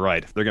 And you're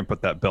right. If they're going to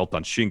put that belt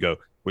on Shingo,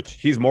 which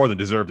he's more than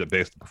deserved it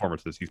based on the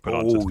performances he's put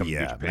on since coming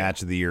to Japan.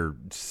 Match of the year,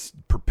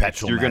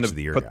 perpetual match of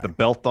the year. You're going to put the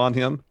belt on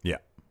him. Yeah.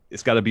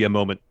 It's got to be a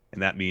moment,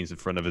 and that means in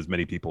front of as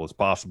many people as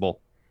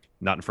possible,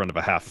 not in front of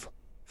a half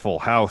full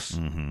house.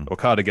 Mm-hmm.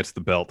 Okada gets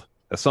the belt.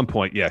 At some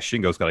point, yeah,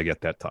 Shingo's got to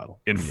get that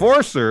title.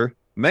 Enforcer,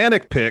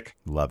 Manic pick.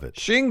 Love it.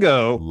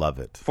 Shingo. Love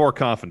it. 4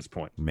 confidence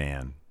points.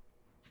 Man,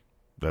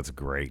 that's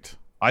great.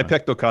 I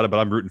picked Okada, but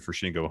I'm rooting for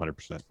Shingo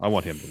 100%. I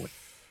want him to win.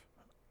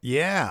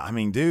 Yeah, I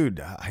mean, dude,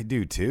 I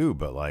do too.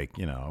 But, like,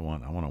 you know, I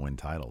want to win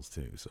titles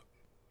too. So,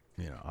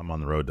 you know, I'm on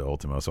the road to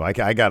Ultimo. So I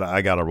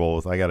gotta roll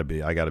with. I gotta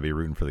be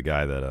rooting for the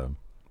guy that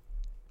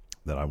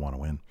I want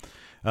to win.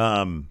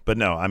 But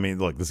no, I mean,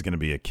 look, this is going to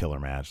be a killer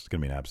match. It's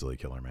going to be an absolutely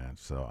killer match.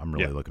 So I'm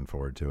really looking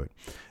forward to it.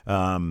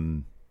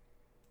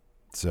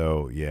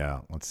 So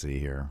yeah, let's see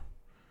here.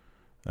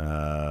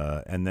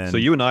 And then, so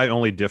you and I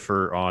only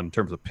differ on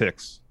terms of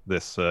picks.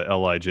 This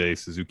LIJ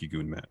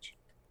Suzuki-gun match.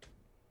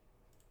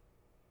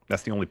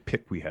 That's the only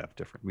pick we have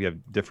different. We have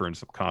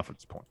difference of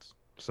confidence points.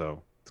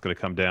 So it's going to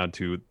come down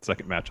to the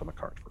second match on the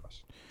card for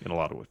us in a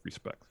lot of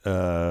respects.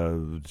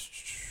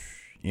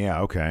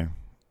 Yeah. Okay.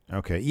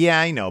 Yeah,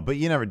 I know, but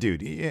you never do.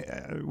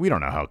 We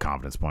don't know how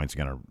confidence points are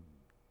going to.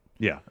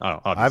 Yeah.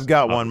 I've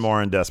got one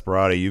more in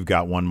Desperado. You've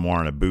got one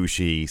more in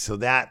Ibushi. So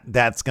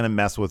that's going to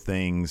mess with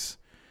things.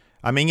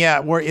 I mean,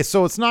 yeah,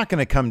 so it's not going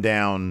to come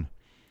down.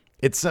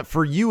 It's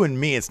for you and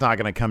me. It's not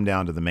going to come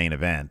down to the main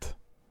event.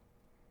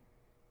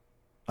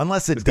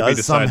 Unless it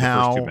does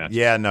somehow.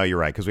 Yeah, no, you're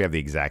right, because we have the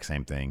exact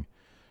same thing.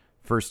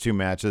 First 2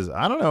 matches.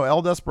 I don't know.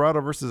 El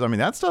Desperado versus, I mean,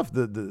 that stuff,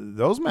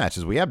 those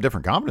matches, we have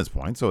different confidence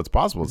points, so it's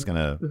possible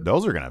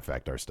those are going to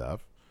affect our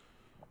stuff.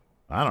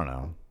 I don't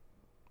know.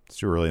 It's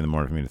too early in the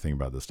morning for me to think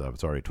about this stuff.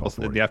 It's already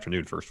 12:40. In the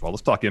afternoon, first of all.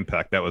 Let's talk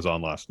Impact. That was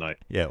on last night.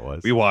 Yeah, it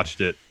was. We watched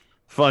it.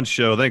 Fun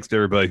show. Thanks to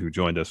everybody who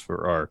joined us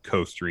for our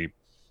co-stream.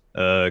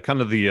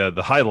 Kind of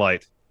the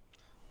highlight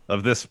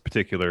of this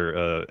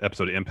particular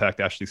episode of Impact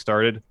actually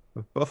started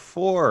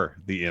before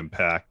the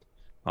Impact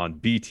on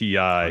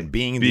BTI,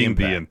 being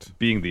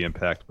the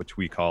Impact, which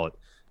we call it.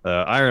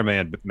 Iron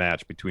Man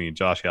match between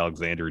Josh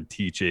Alexander and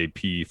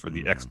TJP for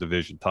the X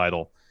Division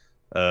title.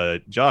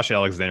 Josh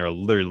Alexander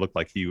literally looked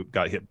like he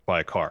got hit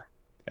by a car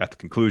at the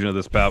conclusion of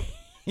this bout.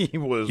 He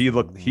was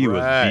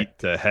beat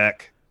to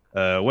heck.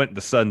 Went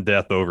to sudden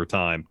death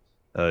overtime.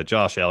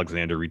 Josh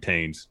Alexander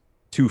retains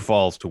 2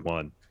 falls to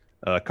 1.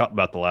 Caught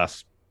about the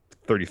last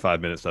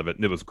 35 minutes of it,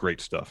 and it was great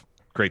stuff.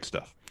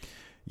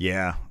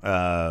 Yeah,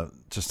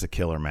 just a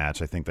killer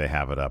match. I think they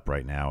have it up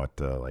right now at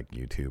like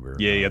YouTube or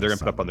they're gonna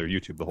put up on their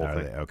YouTube the whole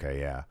thing. Okay,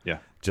 yeah.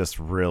 Just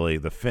really,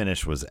 the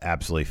finish was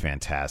absolutely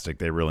fantastic.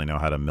 They really know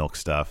how to milk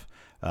stuff.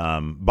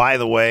 By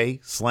the way,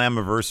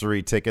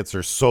 Slammiversary tickets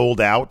are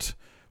sold out.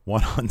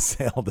 One on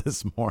sale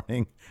this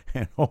morning,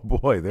 and oh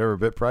boy, they were a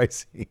bit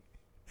pricey.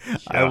 Yeah.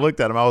 I looked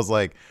at them. I was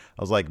like,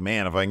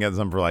 man, if I can get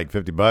some for like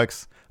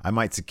 $50, I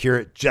might secure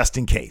it just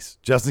in case.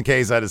 Just in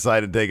case I decide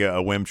to take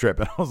a whim trip.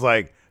 And I was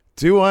like,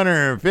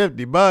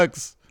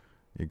 $250.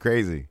 You're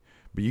crazy,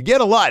 but you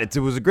get a lot. It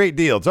was a great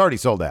deal. It's already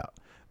sold out,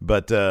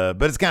 but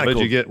it's kind of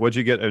cool. What'd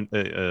you get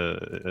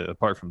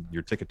apart from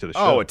your ticket to the show?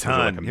 Oh, a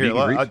ton.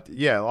 Like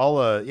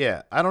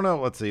I don't know.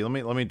 Let's see.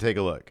 Let me take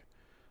a look.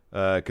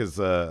 Because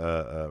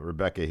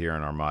Rebecca here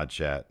in our mod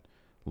chat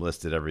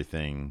listed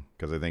everything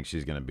because I think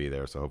she's going to be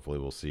there. So hopefully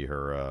we'll see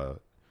her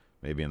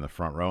maybe in the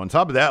front row. On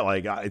top of that,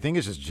 like, I think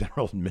it's just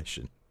general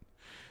admission.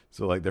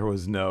 So like there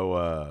was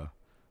no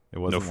it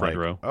wasn't no front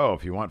row. Oh,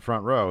 if you want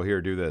front row,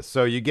 here, do this.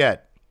 So you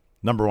get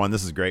number 1.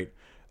 This is great.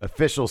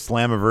 Official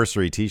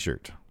Slammiversary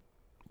T-shirt.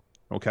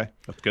 Okay,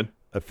 that's good.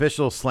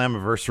 Official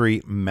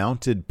Slammiversary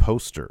mounted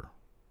poster.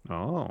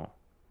 Oh.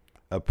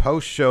 A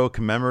post-show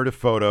commemorative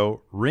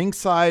photo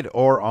ringside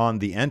or on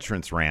the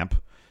entrance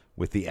ramp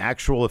with the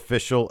actual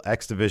official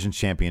X Division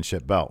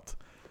Championship belt.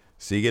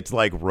 So you get to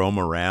like roam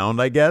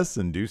around, I guess,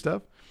 and do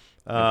stuff.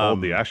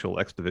 Hold the actual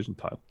X Division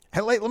title.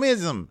 Hey, let me ask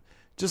you something.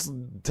 Just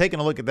taking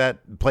a look at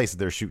that place that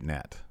they're shooting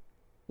at.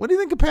 What do you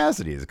think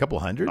capacity is? A couple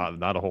hundred?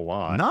 Not a whole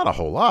lot. Not a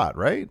whole lot,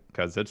 right?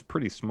 Because it's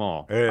pretty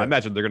small. Yeah. I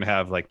imagine they're going to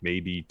have like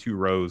maybe two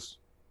rows.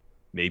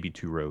 You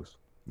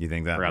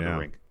think that? Around the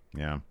ring.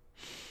 Yeah.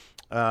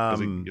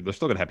 They're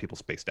still going to have people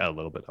spaced out a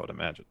little bit, I would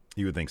imagine.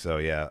 You would think so,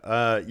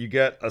 yeah. You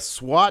get a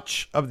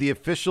swatch of the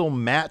official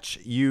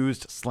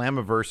match-used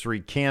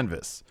Slammiversary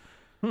canvas.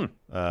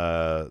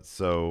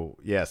 So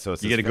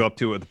it's you get to go up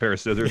to it with a pair of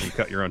scissors and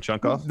cut your own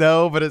chunk off?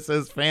 No, but it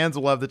says fans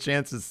will have the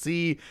chance to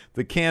see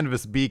the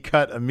canvas be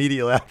cut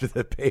immediately after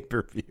the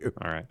pay-per-view.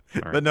 All right.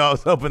 But no, I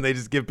was hoping they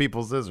just give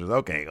people scissors.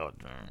 Okay, go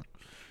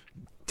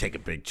take a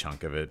big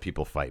chunk of it.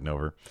 People fighting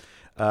over.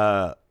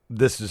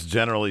 This is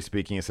generally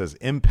speaking, it says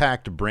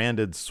Impact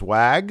branded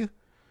swag,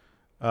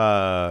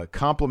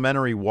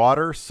 complimentary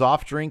water,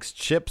 soft drinks,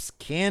 chips,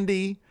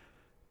 candy,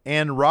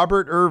 and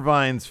Robert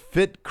Irvine's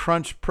Fit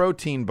Crunch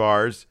protein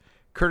bars,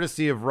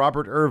 courtesy of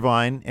Robert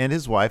Irvine and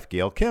his wife,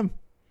 Gail Kim.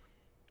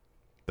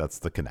 That's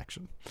the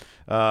connection.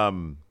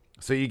 So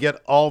you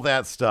get all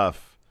that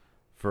stuff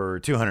for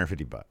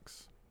 $250.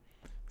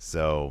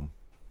 So,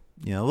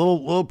 you know, a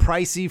little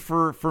pricey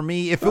for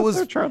me. If it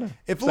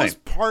was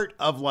part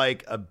of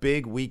like a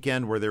big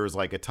weekend where there was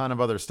like a ton of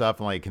other stuff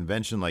and like a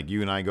convention, like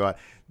you and I go out,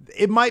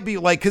 it might be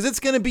like, because it's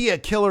going to be a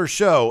killer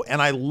show,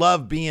 and I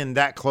love being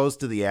that close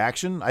to the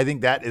action. I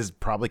think that is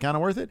probably kind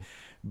of worth it.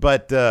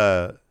 But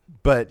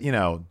you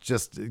know,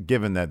 just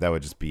given that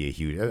would just be a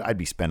huge, I'd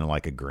be spending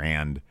like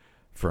 $1,000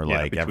 for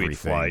like between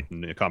everything, flight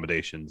and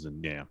accommodations,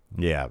 and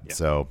yeah.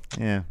 So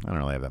I don't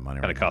really have that money.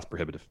 Kind of cost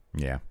prohibitive.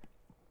 Yeah.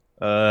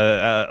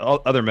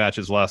 Other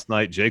matches last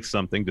night. Jake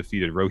Something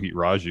defeated Rohit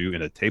Raju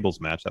in a tables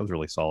match. That was a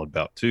really solid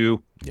bout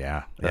too.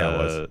 Yeah, it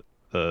was.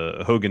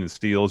 Hogan and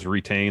Steels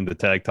retained the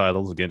tag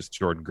titles against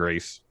Jordan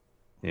Grace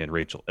and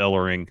Rachel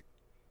Ellering.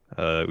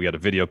 We had a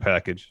video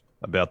package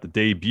about the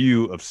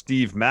debut of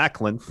Steve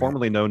Macklin,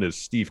 formerly known as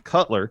Steve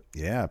Cutler.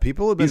 Yeah,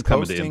 people have been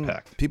posting.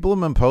 People have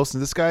been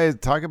posting. This guy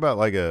talk about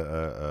like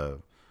a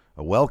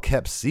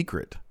well-kept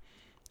secret.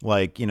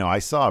 Like, you know, I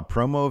saw a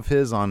promo of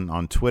his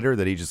on Twitter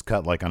that he just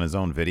cut like on his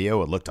own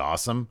video. It looked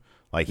awesome.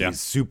 Like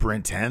he's super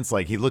intense.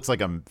 Like he looks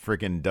like a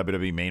freaking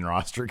WWE main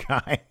roster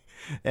guy.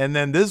 And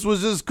then this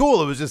was just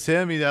cool. It was just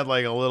him. He had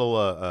like a little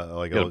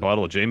like a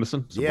bottle of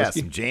Jameson.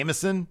 Some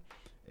Jameson,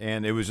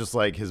 and it was just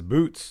like his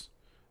boots.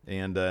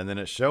 And then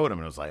it showed him,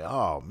 and it was like,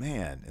 oh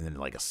man. And then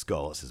like a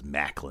skull. It says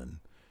Macklin,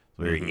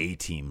 very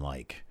A-team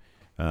like.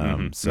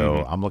 I'm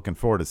looking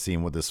forward to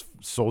seeing what this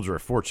soldier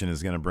of fortune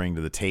is going to bring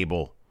to the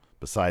table.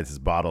 Besides his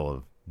bottle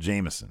of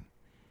Jameson.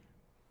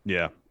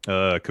 Yeah.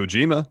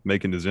 Kojima,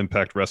 making his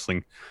Impact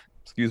Wrestling,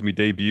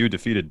 debut,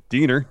 defeated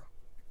Diener.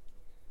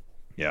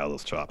 Yeah,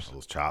 those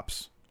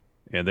chops.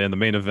 And then the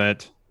main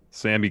event,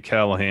 Sami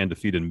Callihan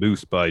defeated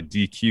Moose by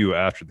DQ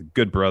after the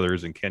Good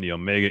Brothers and Kenny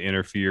Omega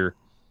interfere.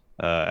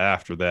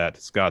 After that,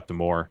 Scott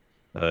D'Amore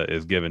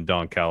is giving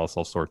Don Callis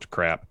all sorts of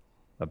crap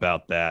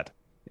about that.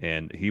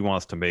 And he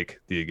wants to make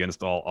the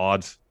Against All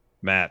Odds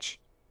match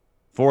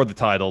for the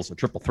titles, a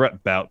triple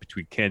threat bout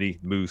between Kenny,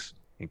 Moose,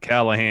 and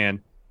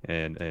Callahan.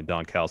 And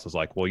Don Callis was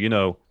like, well, you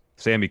know,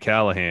 Sami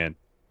Callihan,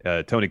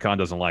 Tony Khan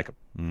doesn't like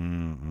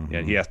him.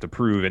 And he has to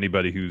prove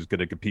anybody who's going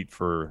to compete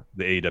for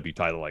the AEW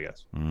title, I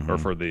guess, or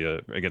for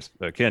the against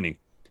Kenny.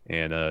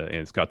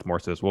 And Scott D'Amore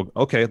says, well,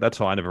 okay, that's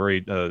fine.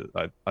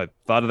 I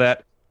thought of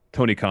that.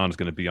 Tony Khan's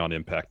going to be on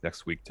Impact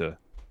next week to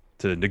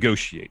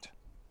negotiate.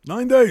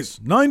 9 days.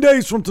 9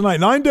 days from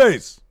tonight. 9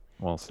 days.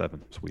 Well,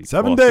 7 weeks.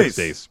 7 days. 6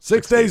 days.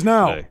 6 days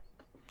now. Today.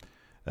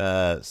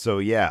 So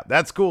yeah,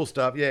 that's cool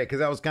stuff. Yeah, because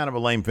that was kind of a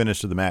lame finish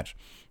to the match.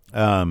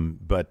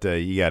 But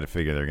you got to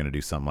figure they're going to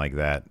do something like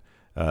that.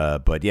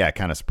 But yeah,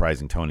 kind of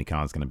surprising Tony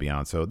Khan's going to be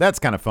on. So that's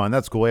kind of fun.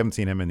 That's cool. I haven't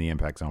seen him in the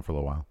Impact Zone for a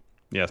little while.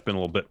 Yeah, it's been a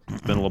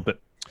little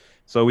bit.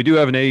 So we do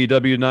have an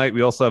AEW tonight.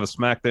 We also have a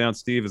SmackDown.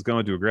 Steve is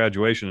going to a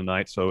graduation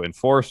tonight. So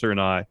Enforcer and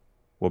I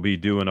will be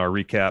doing our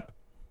recap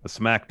of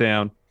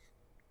SmackDown.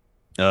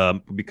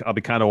 I'll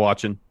be kind of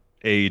watching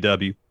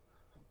AEW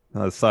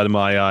the side of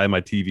my eye,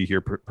 my TV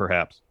here,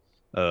 perhaps.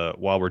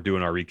 While we're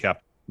doing our recap,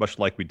 much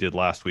like we did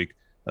last week.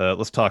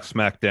 Let's talk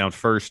SmackDown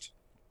first.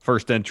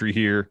 First entry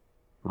here.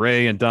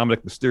 Rey and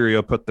Dominic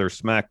Mysterio put their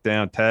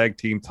SmackDown tag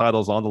team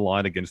titles on the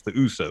line against the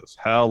Usos.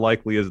 How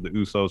likely is the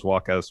Usos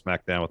walk out of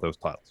SmackDown with those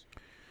titles?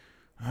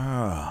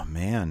 Oh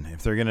man,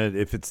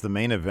 if it's the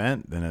main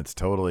event, then it's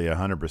totally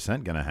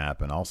 100% gonna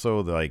happen.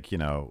 Also, like, you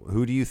know,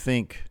 who do you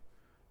think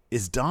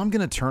is Dom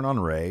gonna turn on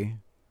Rey?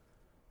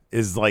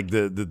 Is like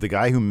the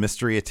guy who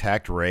mystery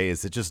attacked Rey?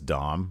 Is it just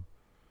Dom?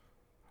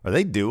 Are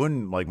they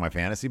doing like my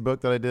fantasy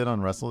book that I did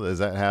on Wrestle? Is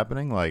that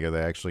happening? Like, are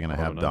they actually going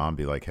to have Dom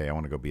be like, hey, I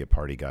want to go be a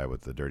party guy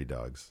with the Dirty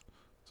Dogs?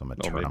 So I'm going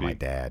to turn on my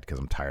dad because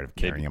I'm tired of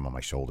carrying him on my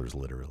shoulders,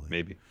 literally.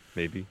 Maybe.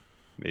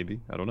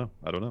 I don't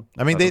know.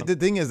 I mean, the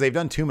thing is, they've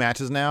done 2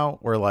 matches now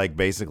where like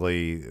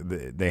basically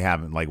they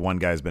haven't, like one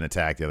guy's been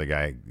attacked. The other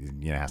guy,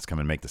 you know, has to come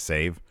and make the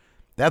save.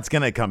 That's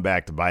going to come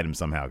back to bite him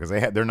somehow because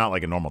they're not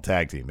like a normal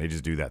tag team. They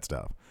just do that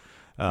stuff.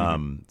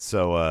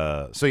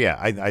 So yeah,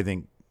 I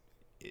think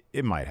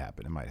it might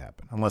happen. It might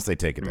happen unless they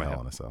take it to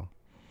Hell in a Cell.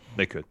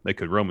 They could.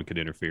 Roman could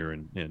interfere,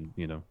 and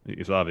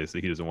it's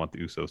obviously he doesn't want the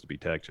Usos to be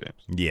tag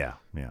champs. Yeah.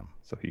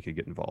 So he could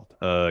get involved.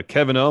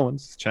 Kevin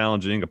Owens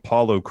challenging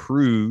Apollo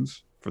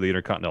Crews for the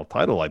Intercontinental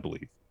title, I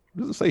believe. It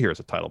doesn't say here it's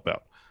a title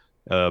bout.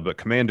 But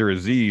Commander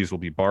Aziz will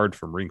be barred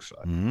from ringside.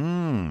 I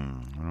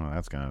don't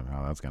know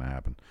how that's gonna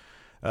happen.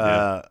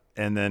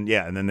 And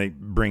then they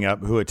bring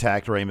up who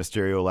attacked Rey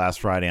Mysterio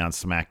last Friday on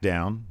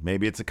SmackDown.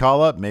 Maybe it's a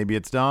call up. Maybe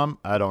it's Dom.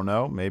 I don't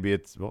know. Maybe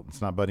it's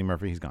not Buddy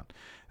Murphy. He's gone.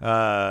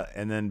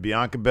 And then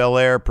Bianca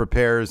Belair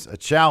prepares a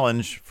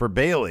challenge for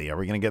Bayley. Are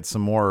we gonna get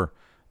some more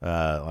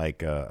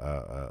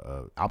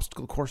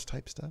obstacle course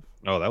type stuff?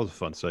 Oh, that was a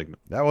fun segment.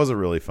 That was a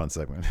really fun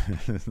segment.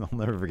 I'll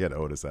never forget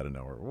Otis out of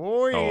nowhere.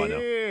 Oh, I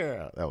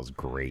know. That was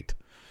great.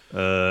 We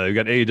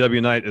got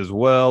AEW night as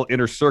well.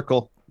 Inner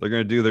Circle. They're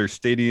going to do their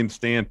Stadium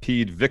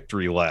Stampede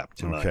victory lap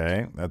tonight.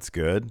 Okay, that's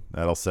good.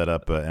 That'll set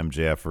up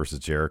MJF versus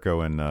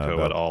Jericho in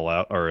at All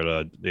Out, or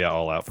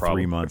All Out,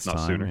 probably 3 months not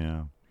time.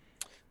 Sooner.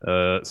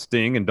 Yeah.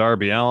 Sting and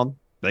Darby Allin.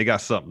 They got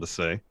something to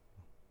say.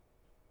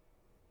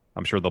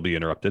 I'm sure they'll be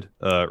interrupted.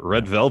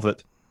 Red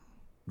Velvet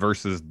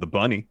versus the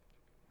Bunny.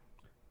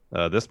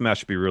 This match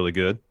should be really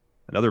good.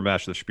 Another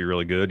match that should be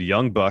really good.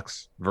 Young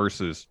Bucks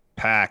versus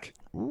Pac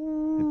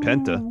and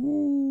Penta.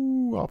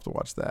 Ooh, I'll have to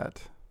watch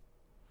that.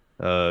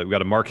 We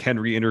got a Mark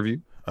Henry interview.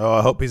 Oh,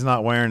 I hope he's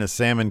not wearing a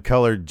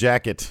salmon-colored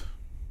jacket.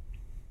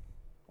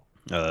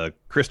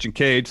 Christian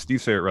Cage,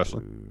 Steve's favorite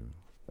wrestler,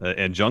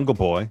 and Jungle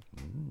Boy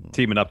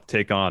teaming up to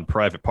take on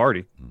Private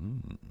Party.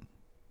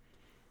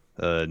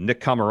 Nick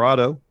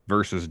Camarado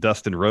versus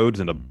Dustin Rhodes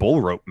in a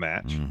bull rope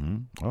match.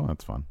 Oh,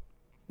 that's fun.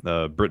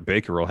 Britt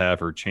Baker will have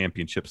her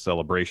championship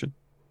celebration.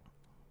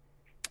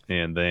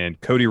 And then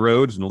Cody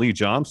Rhodes and Lee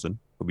Johnson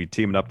will be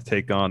teaming up to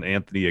take on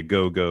Anthony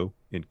Ogogo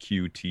and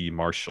QT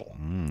Marshall.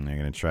 They're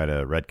going to try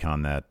to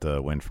retcon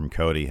that win from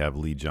Cody, have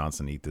Lee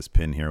Johnson eat this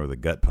pin here with a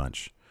gut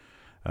punch.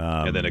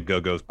 And then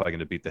Ogogo's probably going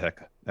to beat the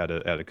heck out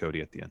of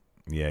Cody at the end.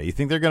 Yeah, you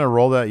think they're going to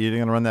roll that? You're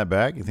going to run that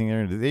back? You think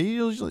they're going to? They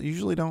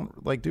usually don't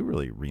do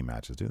really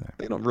rematches, do they?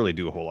 They don't really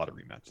do a whole lot of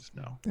rematches,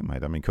 no. They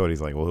might. I mean,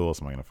 Cody's like, well, who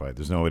else am I going to fight?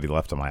 There's nobody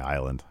left on my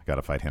island. I got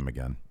to fight him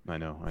again. I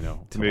know.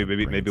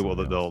 Maybe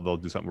they'll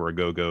do something where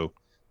Ogogo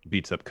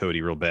beats up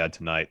Cody real bad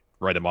tonight.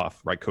 Write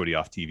Cody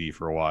off TV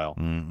for a while.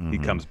 He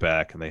comes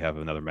back and they have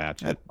another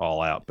match at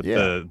All Out. But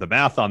the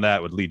math on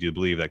that would lead you to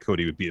believe that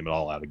Cody would beat him at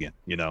All Out again.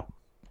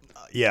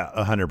 Yeah,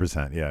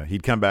 100%. Yeah,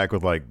 he'd come back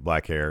with like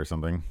black hair or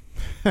something.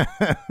 And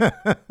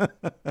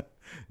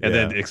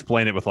then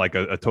explain it with like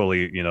a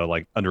totally,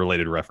 like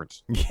unrelated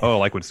reference. Yeah. Oh,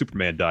 like when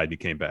Superman died, he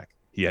came back.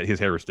 His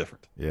hair was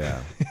different.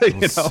 Yeah.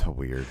 So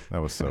weird.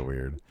 That was so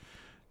weird.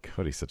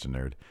 Cody's such a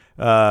nerd.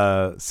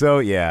 So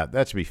yeah,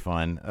 that should be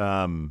fun.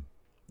 I'll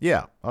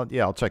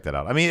check that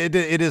out. I mean,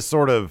 it is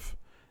sort of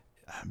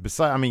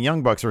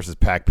Young Bucks versus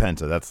Pac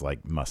Penta. That's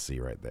like must see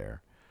right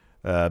there.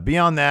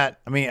 Beyond that,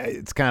 I mean,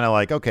 it's kind of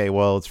like, okay,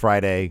 well, it's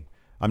Friday.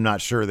 I'm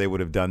not sure they would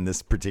have done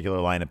this particular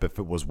lineup if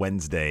it was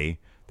Wednesday.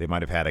 They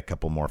might have had a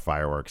couple more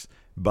fireworks,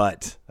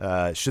 but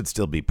it should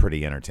still be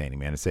pretty entertaining,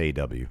 man. It's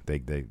AEW.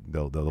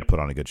 They'll put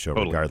on a good show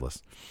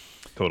regardless.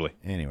 Totally.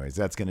 Anyways,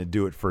 that's going to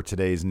do it for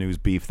today's News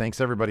Beef.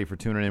 Thanks, everybody, for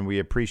tuning in. We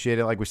appreciate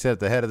it. Like we said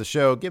at the head of the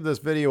show, give this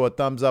video a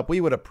thumbs up.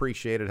 We would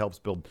appreciate it. It helps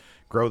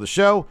grow the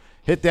show.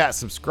 Hit that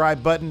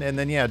subscribe button, and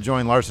then,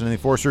 join Larson and the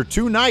Enforcer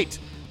tonight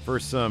for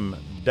some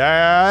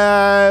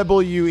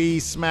WWE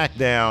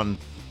SmackDown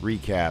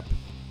recap.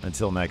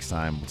 Until next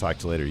time, we'll talk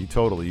to you later. You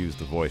totally used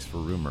the voice for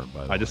rumor,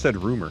 by the way. I just said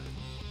rumor.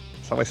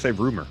 That's how I say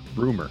rumor.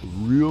 Rumor.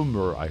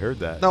 I heard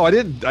that. No, I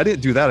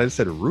didn't do that. I just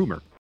said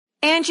rumor.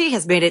 Angie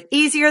has made it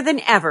easier than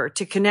ever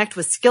to connect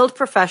with skilled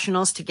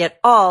professionals to get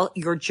all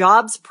your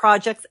jobs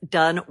projects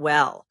done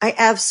well. I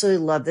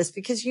absolutely love this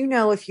because,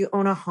 if you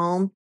own a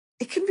home,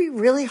 it can be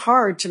really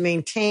hard to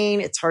maintain.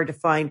 It's hard to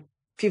find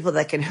people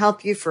that can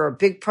help you for a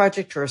big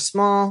project or a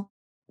small.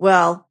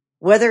 Well,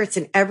 whether it's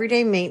in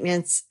everyday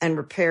maintenance and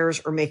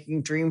repairs or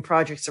making dream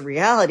projects a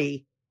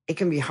reality, it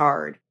can be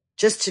hard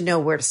just to know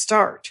where to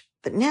start.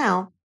 But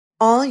now,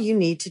 all you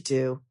need to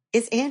do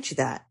is Angie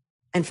that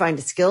and find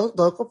a skilled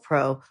local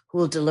pro who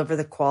will deliver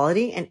the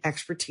quality and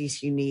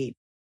expertise you need.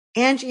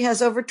 Angie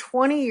has over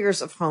 20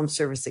 years of home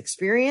service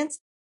experience,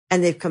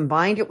 and they've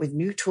combined it with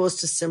new tools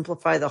to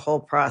simplify the whole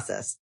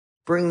process.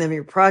 Bring them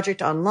your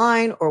project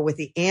online or with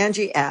the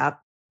Angie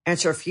app.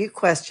 Answer a few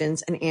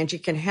questions, and Angie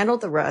can handle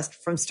the rest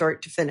from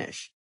start to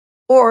finish.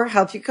 Or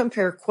help you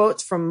compare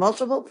quotes from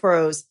multiple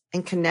pros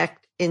and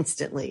connect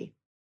instantly.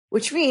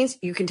 Which means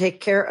you can take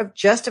care of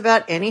just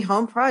about any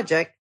home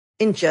project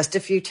in just a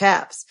few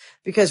taps.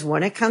 Because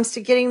when it comes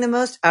to getting the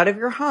most out of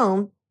your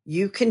home,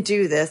 you can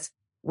do this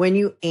when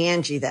you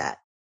Angie that.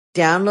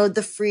 Download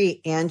the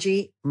free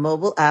Angie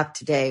mobile app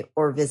today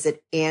or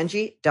visit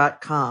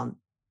Angie.com.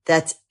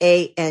 That's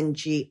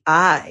ANGI.com.